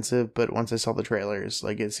apprehensive, but once I saw the trailers,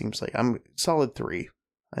 it seems like I'm solid 3.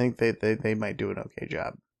 I think they might do an okay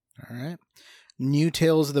job. All right. New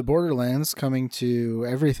Tales of the Borderlands coming to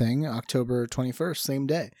everything October 21st, same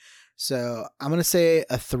day. So I'm going to say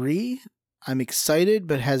a 3. I'm excited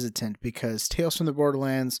but hesitant because Tales from the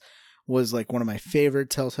Borderlands was one of my favorite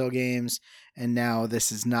Telltale games, and now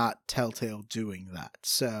this is not Telltale doing that.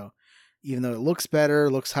 So even though it looks better,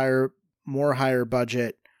 looks higher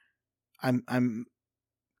budget, I'm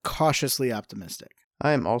cautiously optimistic.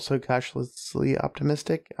 I am also cautiously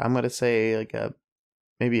optimistic. I'm going to say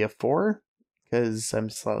maybe a 4 because I'm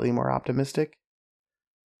slightly more optimistic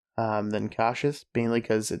than cautious, mainly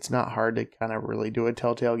because it's not hard to kind of really do a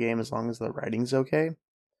Telltale game as long as the writing's okay.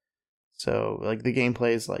 So the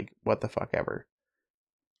gameplay is what the fuck ever.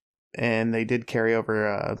 And they did carry over,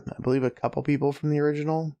 I believe, a couple people from the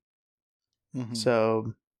original. Mm-hmm.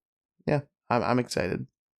 So yeah, I'm excited.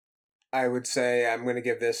 I would say I'm going to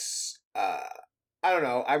give this... I don't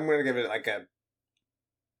know. I'm going to give it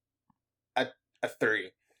a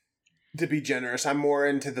 3. to be generous. I'm more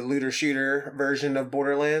into the looter shooter version of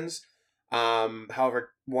Borderlands.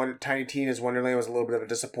 However, Tiny Tina's Wonderland was a little bit of a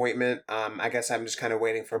disappointment. I guess I'm just kind of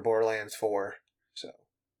waiting for Borderlands 4. So.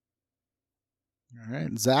 All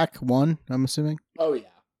right, Zach, 1, I'm assuming. Oh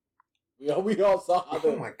yeah, we all saw how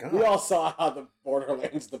Oh my God. we all saw how the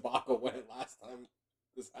Borderlands debacle went last time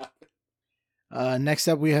this happened. Next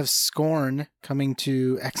up, we have Scorn coming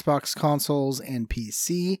to Xbox consoles and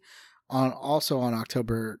PC also on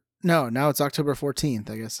October. No, now it's October 14th.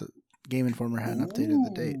 I guess Game Informer hadn't updated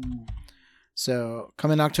the date. So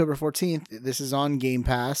coming October 14th, this is on Game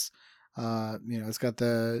Pass. It's got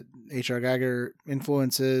the H.R. Geiger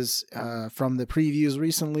influences from the previews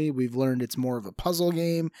recently. We've learned it's more of a puzzle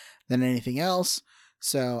game than anything else.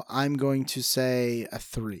 So I'm going to say a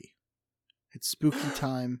 3. It's spooky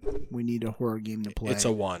time. We need a horror game to play. It's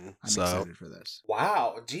a 1. I'm so excited for this.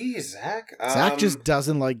 Wow. Geez, Zach. Zach just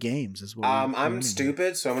doesn't like games, is what I'm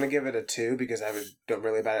stupid, so I'm going to give it a 2 because I don't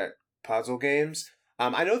really bad at puzzle games.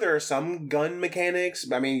 I know there are some gun mechanics,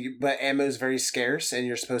 but ammo is very scarce, and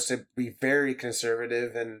you're supposed to be very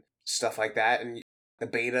conservative and stuff like that. And the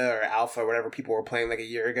beta or alpha, or whatever people were playing like a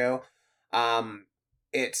year ago,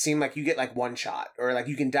 it seemed like you get like one shot, or like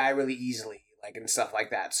you can die really easily, like and stuff like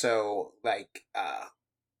that. So like,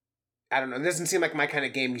 I don't know. It doesn't seem like my kind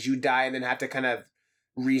of game because you die and then have to kind of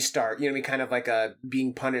restart. You know what I mean? Kind of like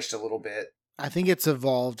being punished a little bit. I think it's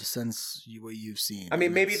evolved since what you've seen. I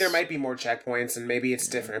mean, maybe there might be more checkpoints and maybe it's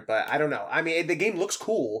different, but I don't know. I mean, the game looks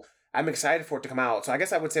cool. I'm excited for it to come out. So I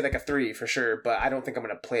guess I would say like a 3 for sure, but I don't think I'm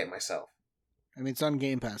going to play it myself. I mean, it's on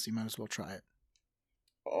Game Pass. You might as well try it.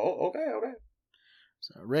 Oh, okay.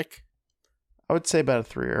 So, Rick? I would say about a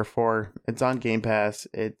 3 or 4. It's on Game Pass.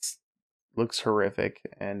 Looks horrific,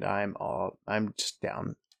 and I'm just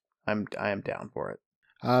down. I am down for it.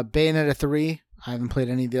 Bayonetta 3. I haven't played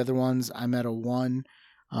any of the other ones. I'm at a 1.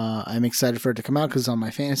 I'm excited for it to come out because it's on my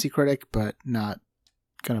Fantasy Critic, but not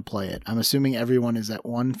going to play it. I'm assuming everyone is at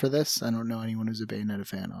 1 for this. I don't know anyone who's a Bayonetta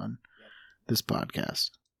fan on this podcast.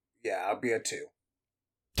 Yeah, I'll be a 2.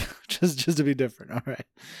 just to be different. All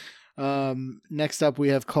right. Next up, we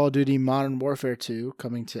have Call of Duty Modern Warfare 2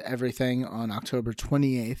 coming to everything on October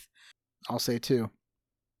 28th. I'll say 2.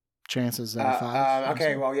 Chances at 5.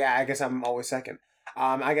 Okay, well, yeah, I guess I'm always second.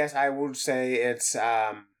 I guess I would say it's.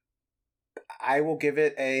 I will give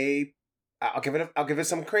it a. I'll give it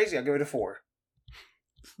something crazy. I'll give it a 4.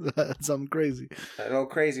 That's something crazy. A little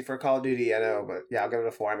crazy for Call of Duty, I know, but yeah, I'll give it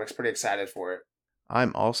a 4. I'm pretty excited for it.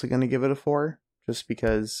 I'm also going to give it a 4, just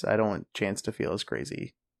because I don't want Chance to feel as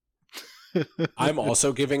crazy. I'm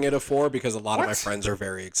also giving it a 4 because a lot of my friends are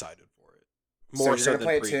very excited for it. More so than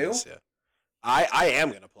previous, yeah. I am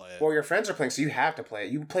going to play it. Well, your friends are playing, so you have to play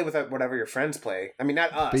it. You play with whatever your friends play. I mean,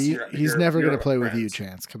 not us. But he's never going to play with you,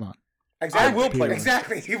 Chance. Come on. Exactly. I will play.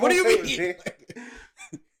 Exactly. What do you mean?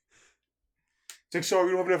 It's like, sorry,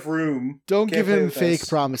 we don't have enough room. Don't give him fake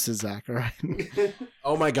promises, Zach, all right?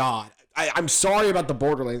 Oh my God. I'm sorry about the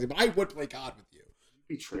Borderlands, but I would play COD with you.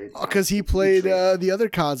 Betrayed. Because he played the other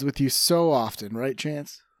CODs with you so often, right,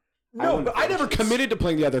 Chance? No, but I never committed to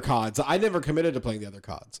playing the other CODs.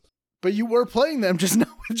 But you were playing them just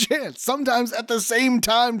now with Chance. Sometimes at the same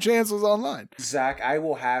time Chance was online. Zach, I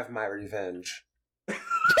will have my revenge.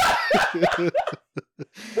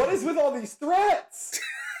 What is with all these threats?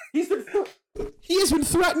 He has been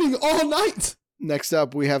threatening all night. Next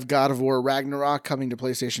up, we have God of War Ragnarok coming to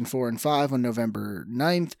PlayStation 4 and 5 on November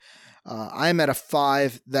 9th. I'm at a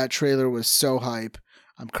 5. That trailer was so hype.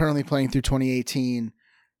 I'm currently playing through 2018.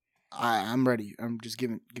 I'm ready. I'm just give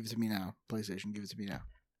it to me now. PlayStation, give it to me now.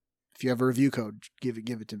 If you have a review code, give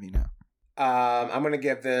it to me now. I'm going to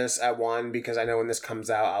give this a 1 because I know when this comes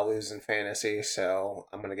out, I'll lose in fantasy. So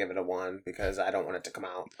I'm going to give it a 1 because I don't want it to come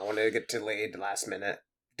out. I want it to get delayed last minute.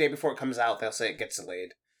 Day before it comes out, they'll say it gets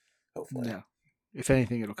delayed. Hopefully. Yeah. If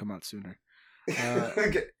anything, it'll come out sooner.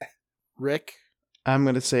 Rick? I'm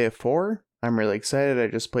going to say a 4. I'm really excited. I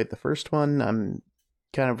just played the first one. I'm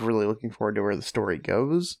kind of really looking forward to where the story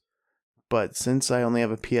goes. But since I only have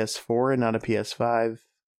a PS4 and not a PS5...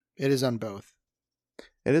 It is on both.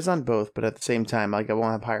 It is on both, but at the same time, like I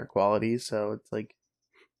won't have higher quality, so it's like...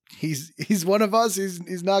 He's one of us.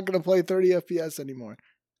 He's not going to play 30 FPS anymore.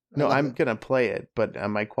 No, I'm going to play it, but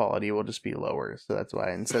my quality will just be lower. So that's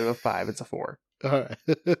why instead of a 5, it's a 4. All right.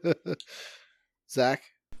 Zach?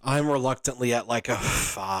 I'm reluctantly at like a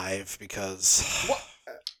 5 because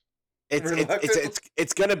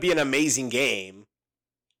it's going to be an amazing game,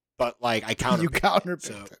 but like I counterpicked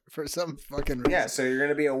it for some fucking reason. Yeah, so you're going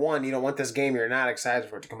to be a 1. You don't want this game. You're not excited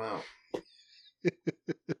for it to come out.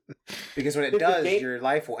 Because when it does, your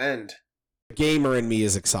life will end. Gamer in me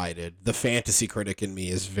is excited. The fantasy critic in me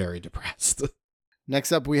is very depressed.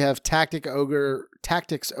 Next up, we have Tactics Ogre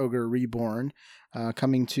Reborn,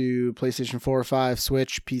 coming to PlayStation 4, 5,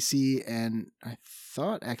 Switch, PC, and I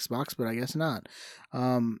thought Xbox, but I guess not.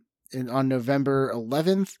 On November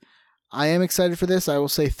 11th. I am excited for this. I will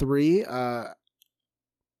say 3.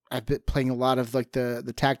 I've been playing a lot of like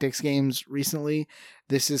the tactics games recently.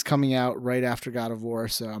 This is coming out right after God of War,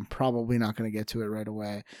 so I'm probably not going to get to it right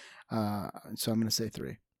away. So I'm going to say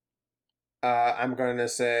 3. I'm going to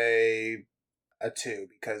say a 2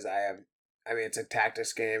 because it's a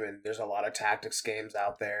tactics game and there's a lot of tactics games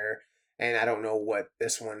out there, and I don't know what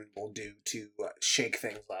this one will do to shake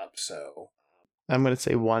things up. So I'm going to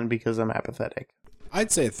say 1 because I'm apathetic.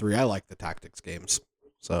 I'd say 3. I like the tactics games.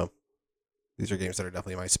 So these are games that are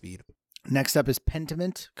definitely my speed. Next up is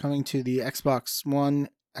Pentiment, coming to the Xbox One,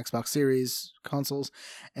 Xbox Series consoles,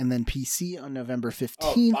 and then PC on November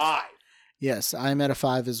 15th. 5. Yes, I'm at a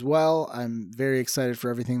 5 as well. I'm very excited for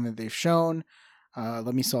everything that they've shown.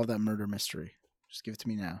 Let me solve that murder mystery. Just give it to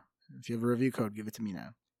me now. If you have a review code, give it to me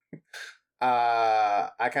now.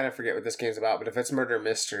 I kind of forget what this game's about, but if it's murder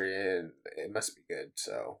mystery, it must be good.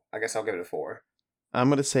 So I guess I'll give it a 4. I'm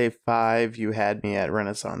going to say 5. You had me at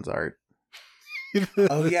Renaissance Art.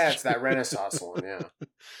 Oh yeah, it's that Renaissance one, yeah.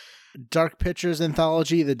 Dark Pictures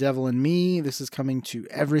Anthology, The Devil in Me. This is coming to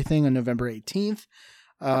everything on November 18th.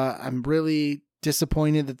 I'm really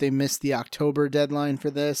disappointed that they missed the October deadline for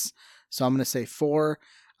this, so I'm going to say 4.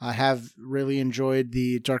 I have really enjoyed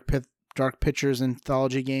the Dark Pictures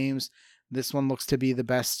Anthology games. This one looks to be the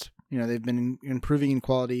best. They've been improving in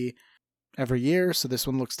quality every year, so this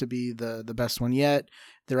one looks to be the best one yet.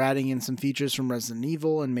 They're adding in some features from Resident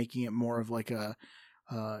Evil and making it more of like a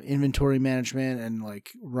inventory management and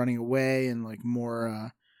like running away and like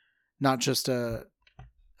more not just a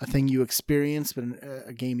thing you experience, but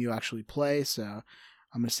a game you actually play. So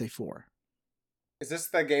I'm gonna say 4. Is this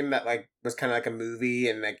the game that like was kind of like a movie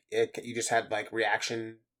and like you just had like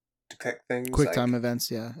reaction to click things, quick time events,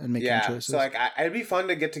 yeah, and making choices? So like it'd be fun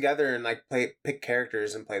to get together and like pick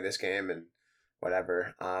characters and play this game and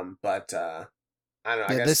whatever. But I don't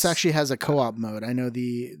know. I guess this actually has a co-op mode. I know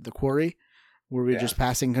the Quarry, where we're just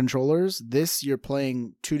passing controllers. This, you're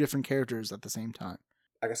playing 2 different characters at the same time.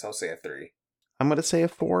 I guess I'll say a 3. I'm going to say a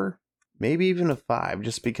 4, maybe even a 5,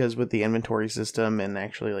 just because with the inventory system and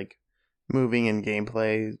actually like moving in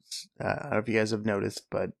gameplay, I don't know if you guys have noticed,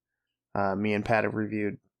 but me and Pat have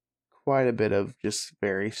reviewed quite a bit of just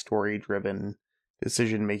very story-driven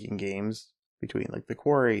decision-making games between like The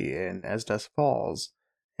Quarry and As Dusk Falls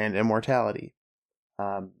and Immortality.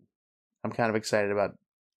 I'm kind of excited about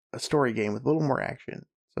a story game with a little more action,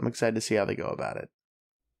 so I'm excited to see how they go about it.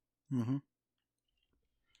 Mm-hmm.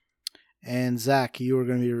 And Zach, you are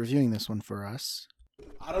going to be reviewing this one for us.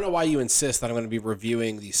 I don't know why you insist that I'm going to be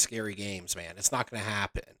reviewing these scary games, man. It's not going to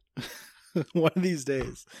happen. One of these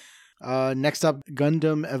days. Next up,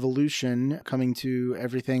 Gundam Evolution, coming to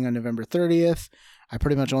everything on November 30th. I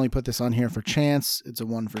pretty much only put this on here for chance. It's a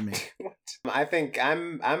 1 for me. I think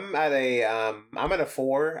I'm at a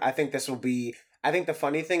 4. I think this will be. I think the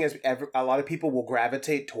funny thing is a lot of people will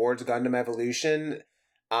gravitate towards Gundam Evolution.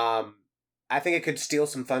 I think it could steal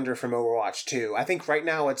some thunder from Overwatch 2. I think right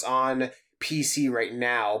now it's on PC right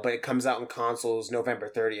now, but it comes out in consoles November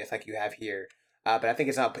 30th, like you have here. But I think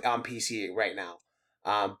it's up on PC right now.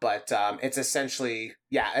 But it's essentially,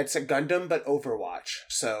 it's a Gundam, but Overwatch.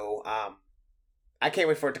 So I can't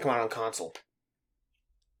wait for it to come out on console.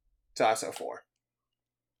 So that's a 4.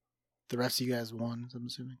 The rest of you guys 1, I'm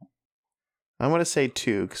assuming. I'm going to say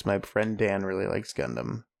 2 because my friend Dan really likes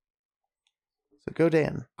Gundam. So go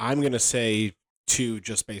Dan. I'm going to say 2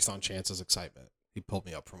 just based on Chance's excitement. He pulled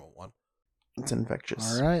me up from a 1. It's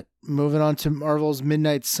infectious. All right. Moving on to Marvel's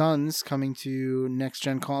Midnight Suns, coming to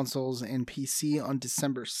next-gen consoles and PC on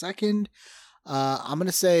December 2nd. I'm going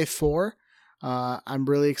to say 4. I'm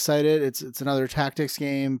really excited. It's another tactics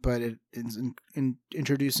game, but it is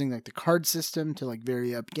introducing like the card system to like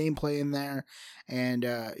vary up gameplay in there, and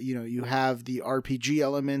you have the RPG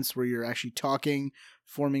elements where you're actually talking,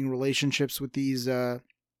 forming relationships with these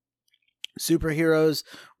superheroes,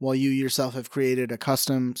 while you yourself have created a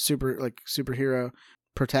custom superhero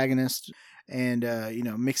protagonist, and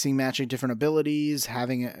mixing matching different abilities,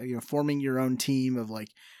 having forming your own team of like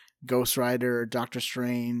Ghost Rider, Doctor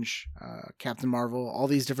Strange, Captain Marvel, all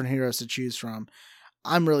these different heroes to choose from.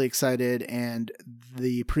 I'm really excited, and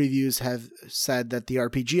the previews have said that the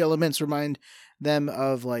RPG elements remind them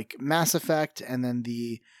of like Mass Effect, and then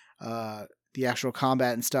the actual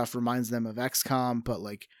combat and stuff reminds them of XCOM, but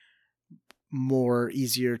like more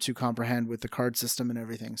easier to comprehend with the card system and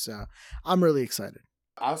everything. So I'm really excited.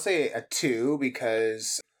 I'll say a 2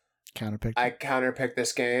 because Counterpicked. I counterpicked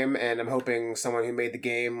this game, and I'm hoping someone who made the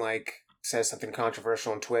game like says something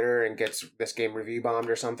controversial on Twitter and gets this game review bombed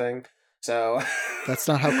or something. So That's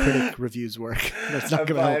not how critic reviews work. That's not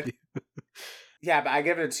going to help you. Yeah, but I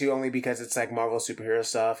give it a 2 only because it's like Marvel superhero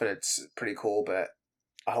stuff and it's pretty cool, but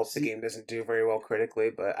I hope the game doesn't do very well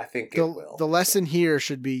critically, but I think it will. The lesson here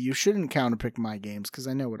should be you shouldn't counterpick my games because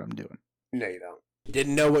I know what I'm doing. No, you don't.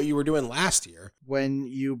 Didn't know what you were doing last year. When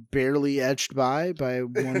you barely edged by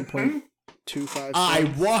 1.25 I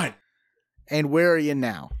points. won. And where are you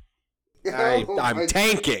now? I'm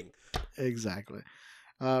tanking. Exactly.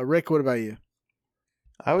 Rick, what about you?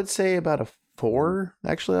 I would say about a 4.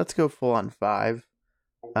 Actually, let's go full on 5.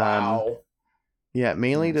 Wow. Yeah,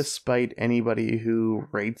 mainly Nice. despite anybody who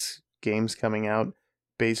rates games coming out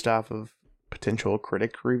based off of potential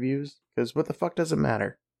critic reviews. Because what the fuck does it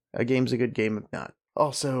matter? A game's a good game if not.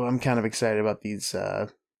 Also, I'm kind of excited about these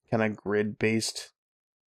kind of grid-based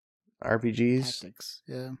RPGs. Tactics.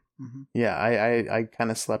 Yeah. Mm-hmm. Yeah, I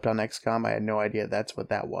kind of slept on XCOM. I had no idea that's what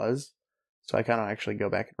that was. So I kind of actually go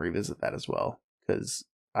back and revisit that as well. Because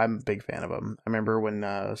I'm a big fan of them. I remember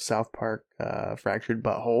when South Park Fractured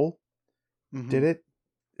Butthole did it.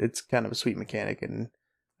 It's kind of a sweet mechanic, and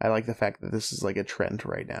I like the fact that this is like a trend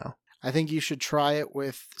right now. I think you should try it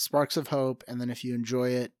with Sparks of Hope, and then if you enjoy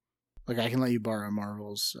it, like I can let you borrow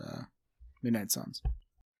Marvel's Midnight Suns.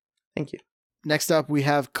 Thank you. Next up, we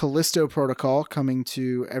have Callisto Protocol coming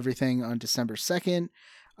to everything on December 2nd.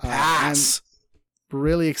 Pass. I'm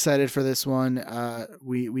really excited for this one.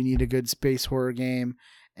 We need a good space horror game,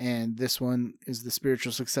 and this one is the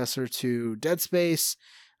spiritual successor to Dead Space.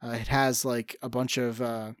 It has like a bunch of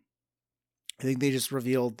I think they just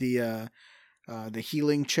revealed the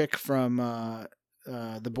healing chick from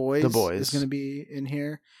The Boys. The Boys is going to be in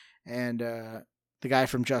here, and the guy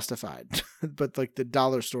from Justified, but like the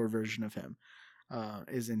dollar store version of him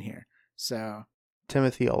is in here. So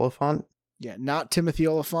Timothy Oliphant, yeah, not Timothy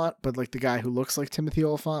Oliphant, but like the guy who looks like Timothy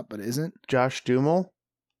Oliphant but isn't. Josh Duhamel.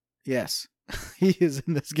 Yes, he is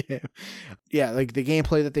in this game. Yeah, like the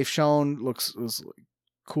gameplay that they've shown was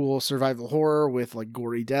cool survival horror with like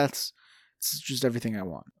gory deaths. It's just everything I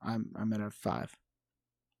want. I'm at a 5.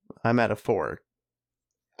 I'm at a 4.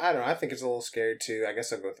 I don't know. I think it's a little scary too. I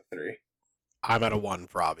guess I'll go with a 3. I'm at a 1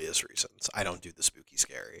 for obvious reasons. I don't do the spooky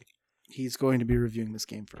scary. He's going to be reviewing this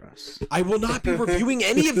game for us. I will not be reviewing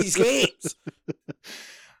any of these games.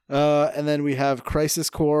 And then we have Crisis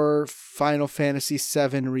Core Final Fantasy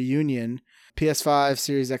VII Reunion, PS5,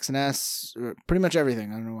 Series X and S, pretty much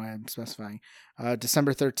everything. I don't know why I'm specifying.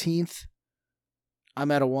 December 13th. I'm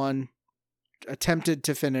at a 1. Attempted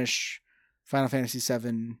to finish Final Fantasy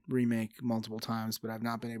VII Remake multiple times, but I've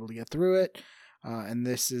not been able to get through it. And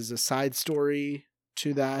this is a side story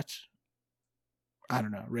to that. I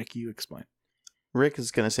don't know. Rick, you explain. Rick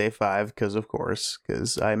is going to say 5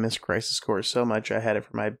 because I miss Crisis Core so much. I had it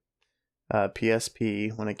for my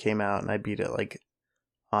PSP when it came out, and I beat it like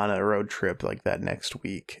on a road trip like that next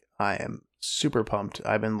week. I am super pumped.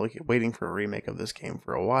 I've been waiting for a remake of this game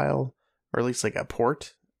for a while, or at least like a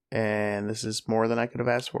port, and this is more than I could have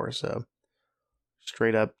asked for. So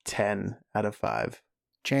straight up 10 out of 5.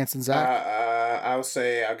 Chance and Zach? I'll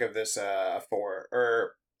say I'll give this a 4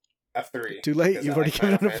 or a 3. Too late. You've already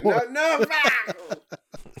given it a 4. No.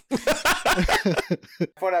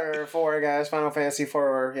 Whatever, 4 guys. Final Fantasy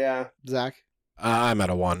 4. Yeah. Zach? I'm at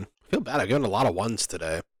a 1. I feel bad. I've given a lot of 1s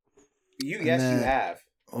today. You And yes, then- you have.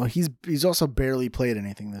 Well, he's also barely played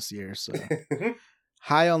anything this year, so.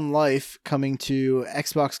 High on Life coming to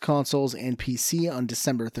Xbox consoles and PC on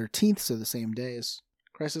December 13th, so the same day as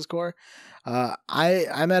Crisis Core.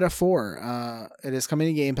 I'm at a 4. It is coming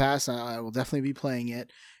to Game Pass. I will definitely be playing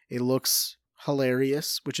it. It looks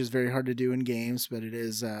hilarious, which is very hard to do in games, but it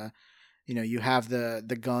is you have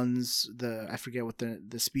the guns, I forget what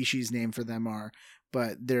the species name for them are,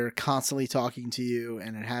 but they're constantly talking to you,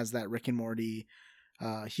 and it has that Rick and Morty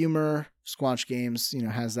humor. Squanch Games,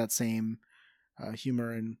 has that same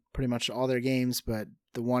humor in pretty much all their games, but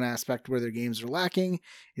the one aspect where their games are lacking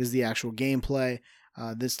is the actual gameplay.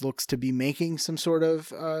 This looks to be making some sort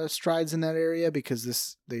of strides in that area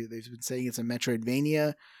because they've been saying it's a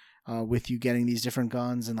Metroidvania with you getting these different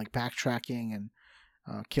guns and like backtracking and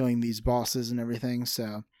killing these bosses and everything.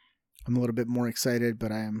 So I'm a little bit more excited,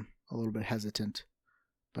 but I am a little bit hesitant.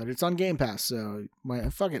 But it's on Game Pass, so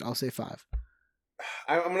fuck it, I'll say 5.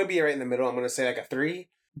 I'm going to be right in the middle. I'm going to say like a 3.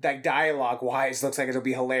 Like dialogue-wise, looks like it'll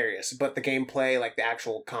be hilarious, but the gameplay, like the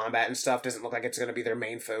actual combat and stuff, doesn't look like it's going to be their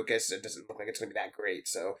main focus. It doesn't look like it's going to be that great,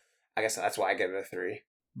 so I guess that's why I give it a 3.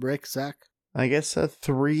 Rick, Zach? I guess a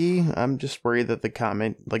 3. I'm just worried that the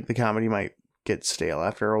comedy might get stale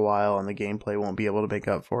after a while, and the gameplay won't be able to make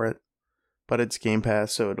up for it. But it's Game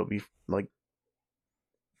Pass, so it'll be like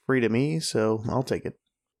free to me, so I'll take it.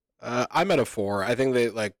 I'm at a 4. I think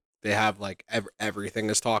they have like everything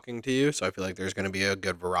is talking to you, so I feel like there's going to be a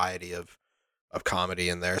good variety of comedy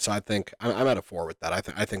in there. So I think I'm at a 4 with that.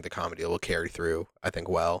 I think the comedy will carry through. I think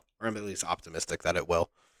well, or I'm at least optimistic that it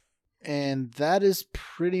will. And that is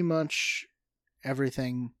pretty much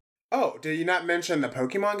everything. Oh, did you not mention the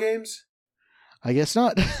Pokemon games? I guess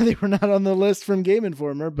not. They were not on the list from Game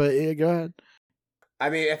Informer, but yeah, go ahead. I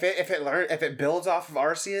mean, if it builds off of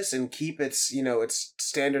Arceus and keep its its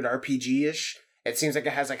standard RPG-ish, it seems like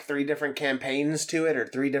it has like 3 different campaigns to it, or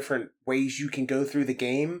 3 different ways you can go through the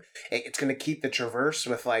game. It's going to keep the traverse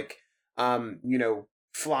with like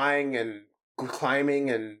flying and climbing,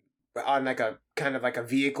 and on like a kind of like a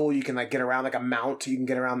vehicle you can like get around, like a mount you can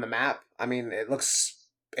get around the map. I mean, it looks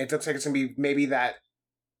like it's going to be maybe that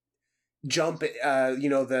jump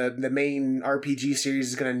the main RPG series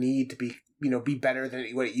is going to need to be be better than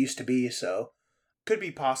what it used to be. So could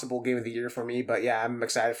be possible game of the year for me, but yeah, I'm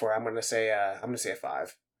excited for it. I'm gonna say a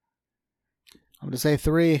 5. I'm going to say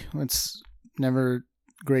 3. It's never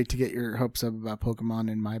great to get your hopes up about Pokemon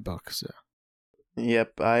in my book. So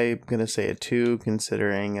Yep, I'm gonna say a 2,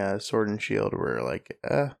 considering Sword and Shield were like,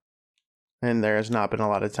 and there has not been a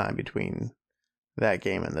lot of time between that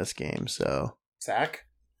game and this game. So Zach?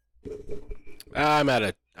 I'm at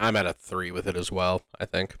a 3 with it as well. I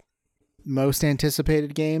think. most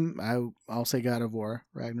anticipated game, I'll say God of War,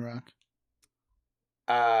 Ragnarok.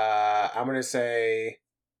 I'm gonna say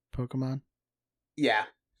Pokemon. yeah,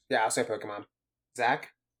 I'll say Pokemon. Zach?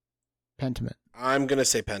 Pentiment. I'm gonna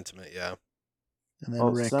say Pentiment. Yeah. And then oh,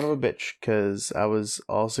 Rick. son of a bitch, because I was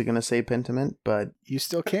also gonna say Pentiment, but You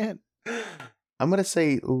still can't. I'm gonna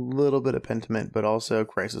say a little bit of Pentiment, but also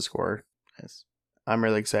Crisis Core. Yes. I'm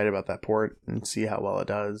really excited about that port and see how well it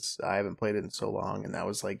does. I haven't played it in so long, and that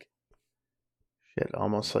was like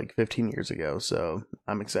almost like 15 years ago. So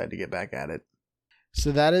I'm excited to get back at it.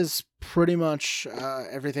 So that is pretty much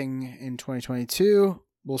everything in 2022.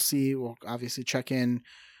 We'll see. We'll obviously check in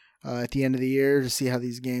at the end of the year to see how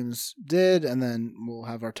these games did, and then we'll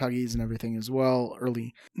have our tuggies and everything as well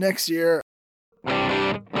early next year.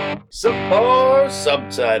 Subpar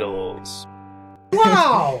subtitles.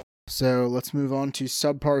 Wow! So let's move on to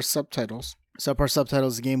Subpar Subtitles. Subpar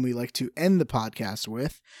Subtitles is a game we like to end the podcast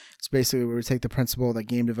with. It's basically where we take the principle that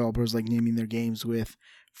game developers like naming their games with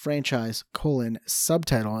franchise :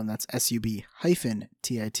 subtitle, and that's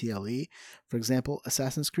SUB-TITLE. For example,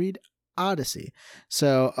 Assassin's Creed Odyssey.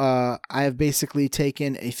 So I have basically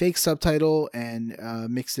taken a fake subtitle and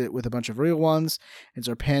mixed it with a bunch of real ones. It's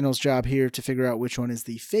our panel's job here to figure out which one is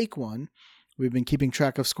the fake one. We've been keeping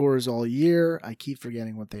track of scores all year. I keep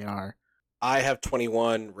forgetting what they are. I have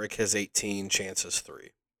 21. Rick has 18. Chance has 3.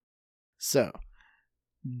 So,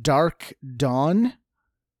 Dark Dawn,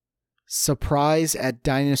 Surprise at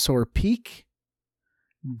Dinosaur Peak,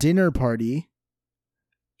 Dinner Party,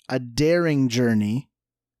 A Daring Journey,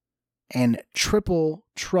 and Triple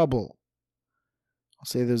Trouble. I'll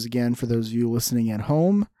say those again for those of you listening at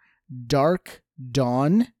home. Dark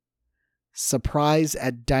Dawn, Surprise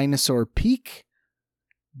at Dinosaur Peak,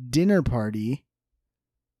 Dinner Party,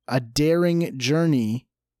 A Daring Journey,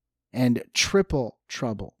 and Triple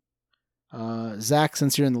Trouble. Zach,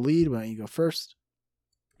 since you're in the lead, why don't you go first?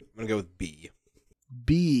 I'm gonna go with B.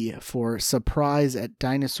 B for Surprise at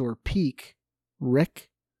Dinosaur Peak.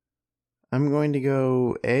 Rick? I'm going to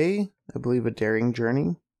go A. I believe A Daring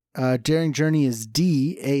Journey. Daring Journey is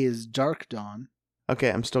D. A is Dark Dawn. Okay,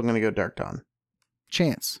 I'm still going to go Dark Dawn.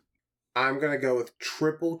 Chance? I'm gonna go with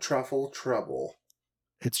Triple Truffle Trouble.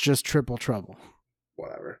 It's just Triple Trouble.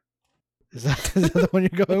 Whatever. Is that the one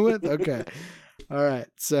you're going with? Okay. All right.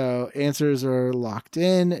 So answers are locked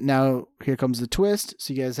in. Now here comes the twist.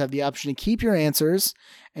 So you guys have the option to keep your answers,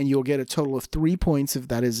 and you'll get a total of 3 points if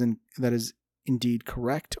that is indeed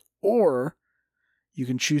correct. Or you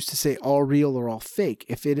can choose to say all real or all fake.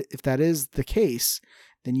 If that is the case,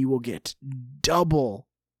 then you will get double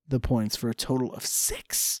the points for a total of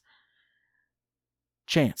 6.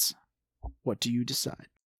 Chance, what do you decide?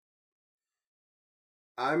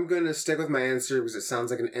 I'm gonna stick with my answer because it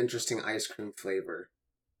sounds like an interesting ice cream flavor.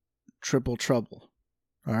 Triple Trouble.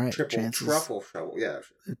 All right. Triple Chances. Truffle Trouble, yeah.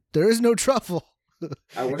 There is no truffle.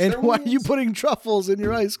 I wish And there why was. are you putting truffles in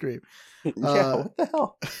your ice cream? Yeah, what the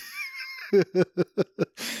hell?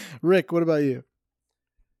 Rick, what about you?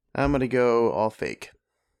 I'm going to go all fake.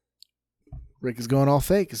 Rick is going all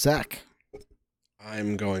fake. Zach.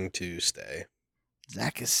 I'm going to stay.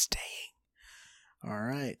 Zach is staying. All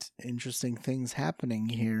right. Interesting things happening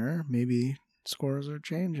here. Maybe scores are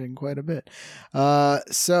changing quite a bit.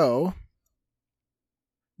 So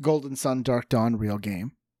Golden Sun Dark Dawn, real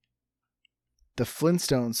game. The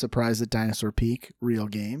Flintstones Surprise at Dinosaur Peak, real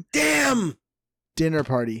game. Damn! Dinner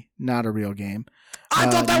Party, not a real game. I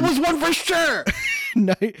thought that was one for sure!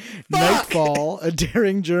 Nightfall, A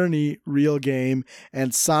Daring Journey, real game.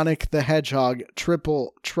 And Sonic the Hedgehog,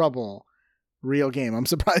 Triple Trouble, real game. I'm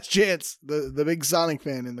surprised Chance, the big Sonic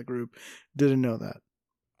fan in the group, didn't know that.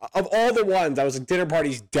 Of all the ones, I was like, Dinner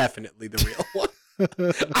Party's definitely the real one.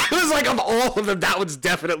 I was like, of all of them, that one's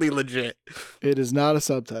definitely legit. It is not a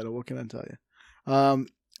subtitle. What can I tell you?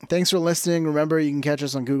 Thanks for listening. Remember, you can catch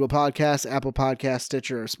us on Google Podcasts, Apple Podcasts,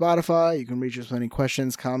 Stitcher, or Spotify. You can reach us with any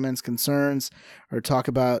questions, comments, concerns, or talk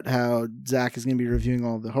about how Zach is going to be reviewing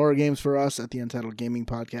all of the horror games for us at the Untitled Gaming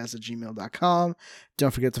Podcast at gmail.com.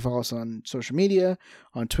 Don't forget to follow us on social media.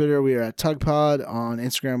 On Twitter, we are at TugPod. On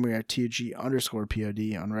Instagram, we are at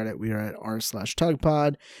TUG_POD. On Reddit, we are at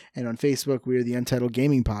r/TugPod. And on Facebook, we are the Untitled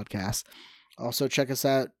Gaming Podcast. Also, check us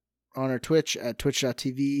out on our Twitch at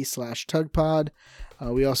twitch.tv/TugPod.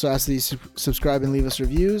 We also ask that you subscribe and leave us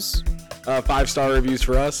reviews. 5-star reviews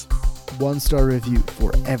for us. 1-star review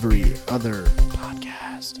for every other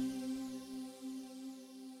podcast.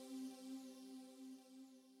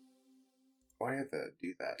 Why do you have to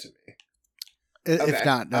do that to me? If Okay,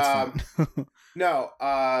 not, that's fine. No,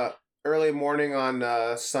 early morning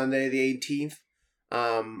on Sunday the 18th,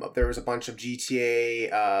 there was a bunch of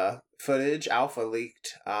GTA footage, alpha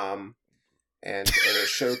leaked, and it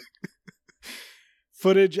showed...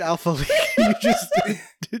 Footage alpha leak. You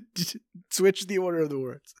just switch the order of the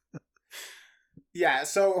words. Yeah,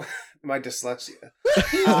 so my dyslexia.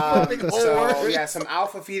 Some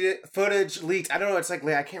alpha footage leaked. I don't know. It's like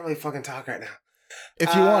I can't really fucking talk right now.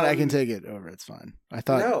 If you want, I can take it over. It's fine. I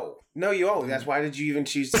thought. No, you won't. That's why did you even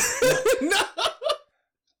choose?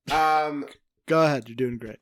 No. Go ahead. You're doing great.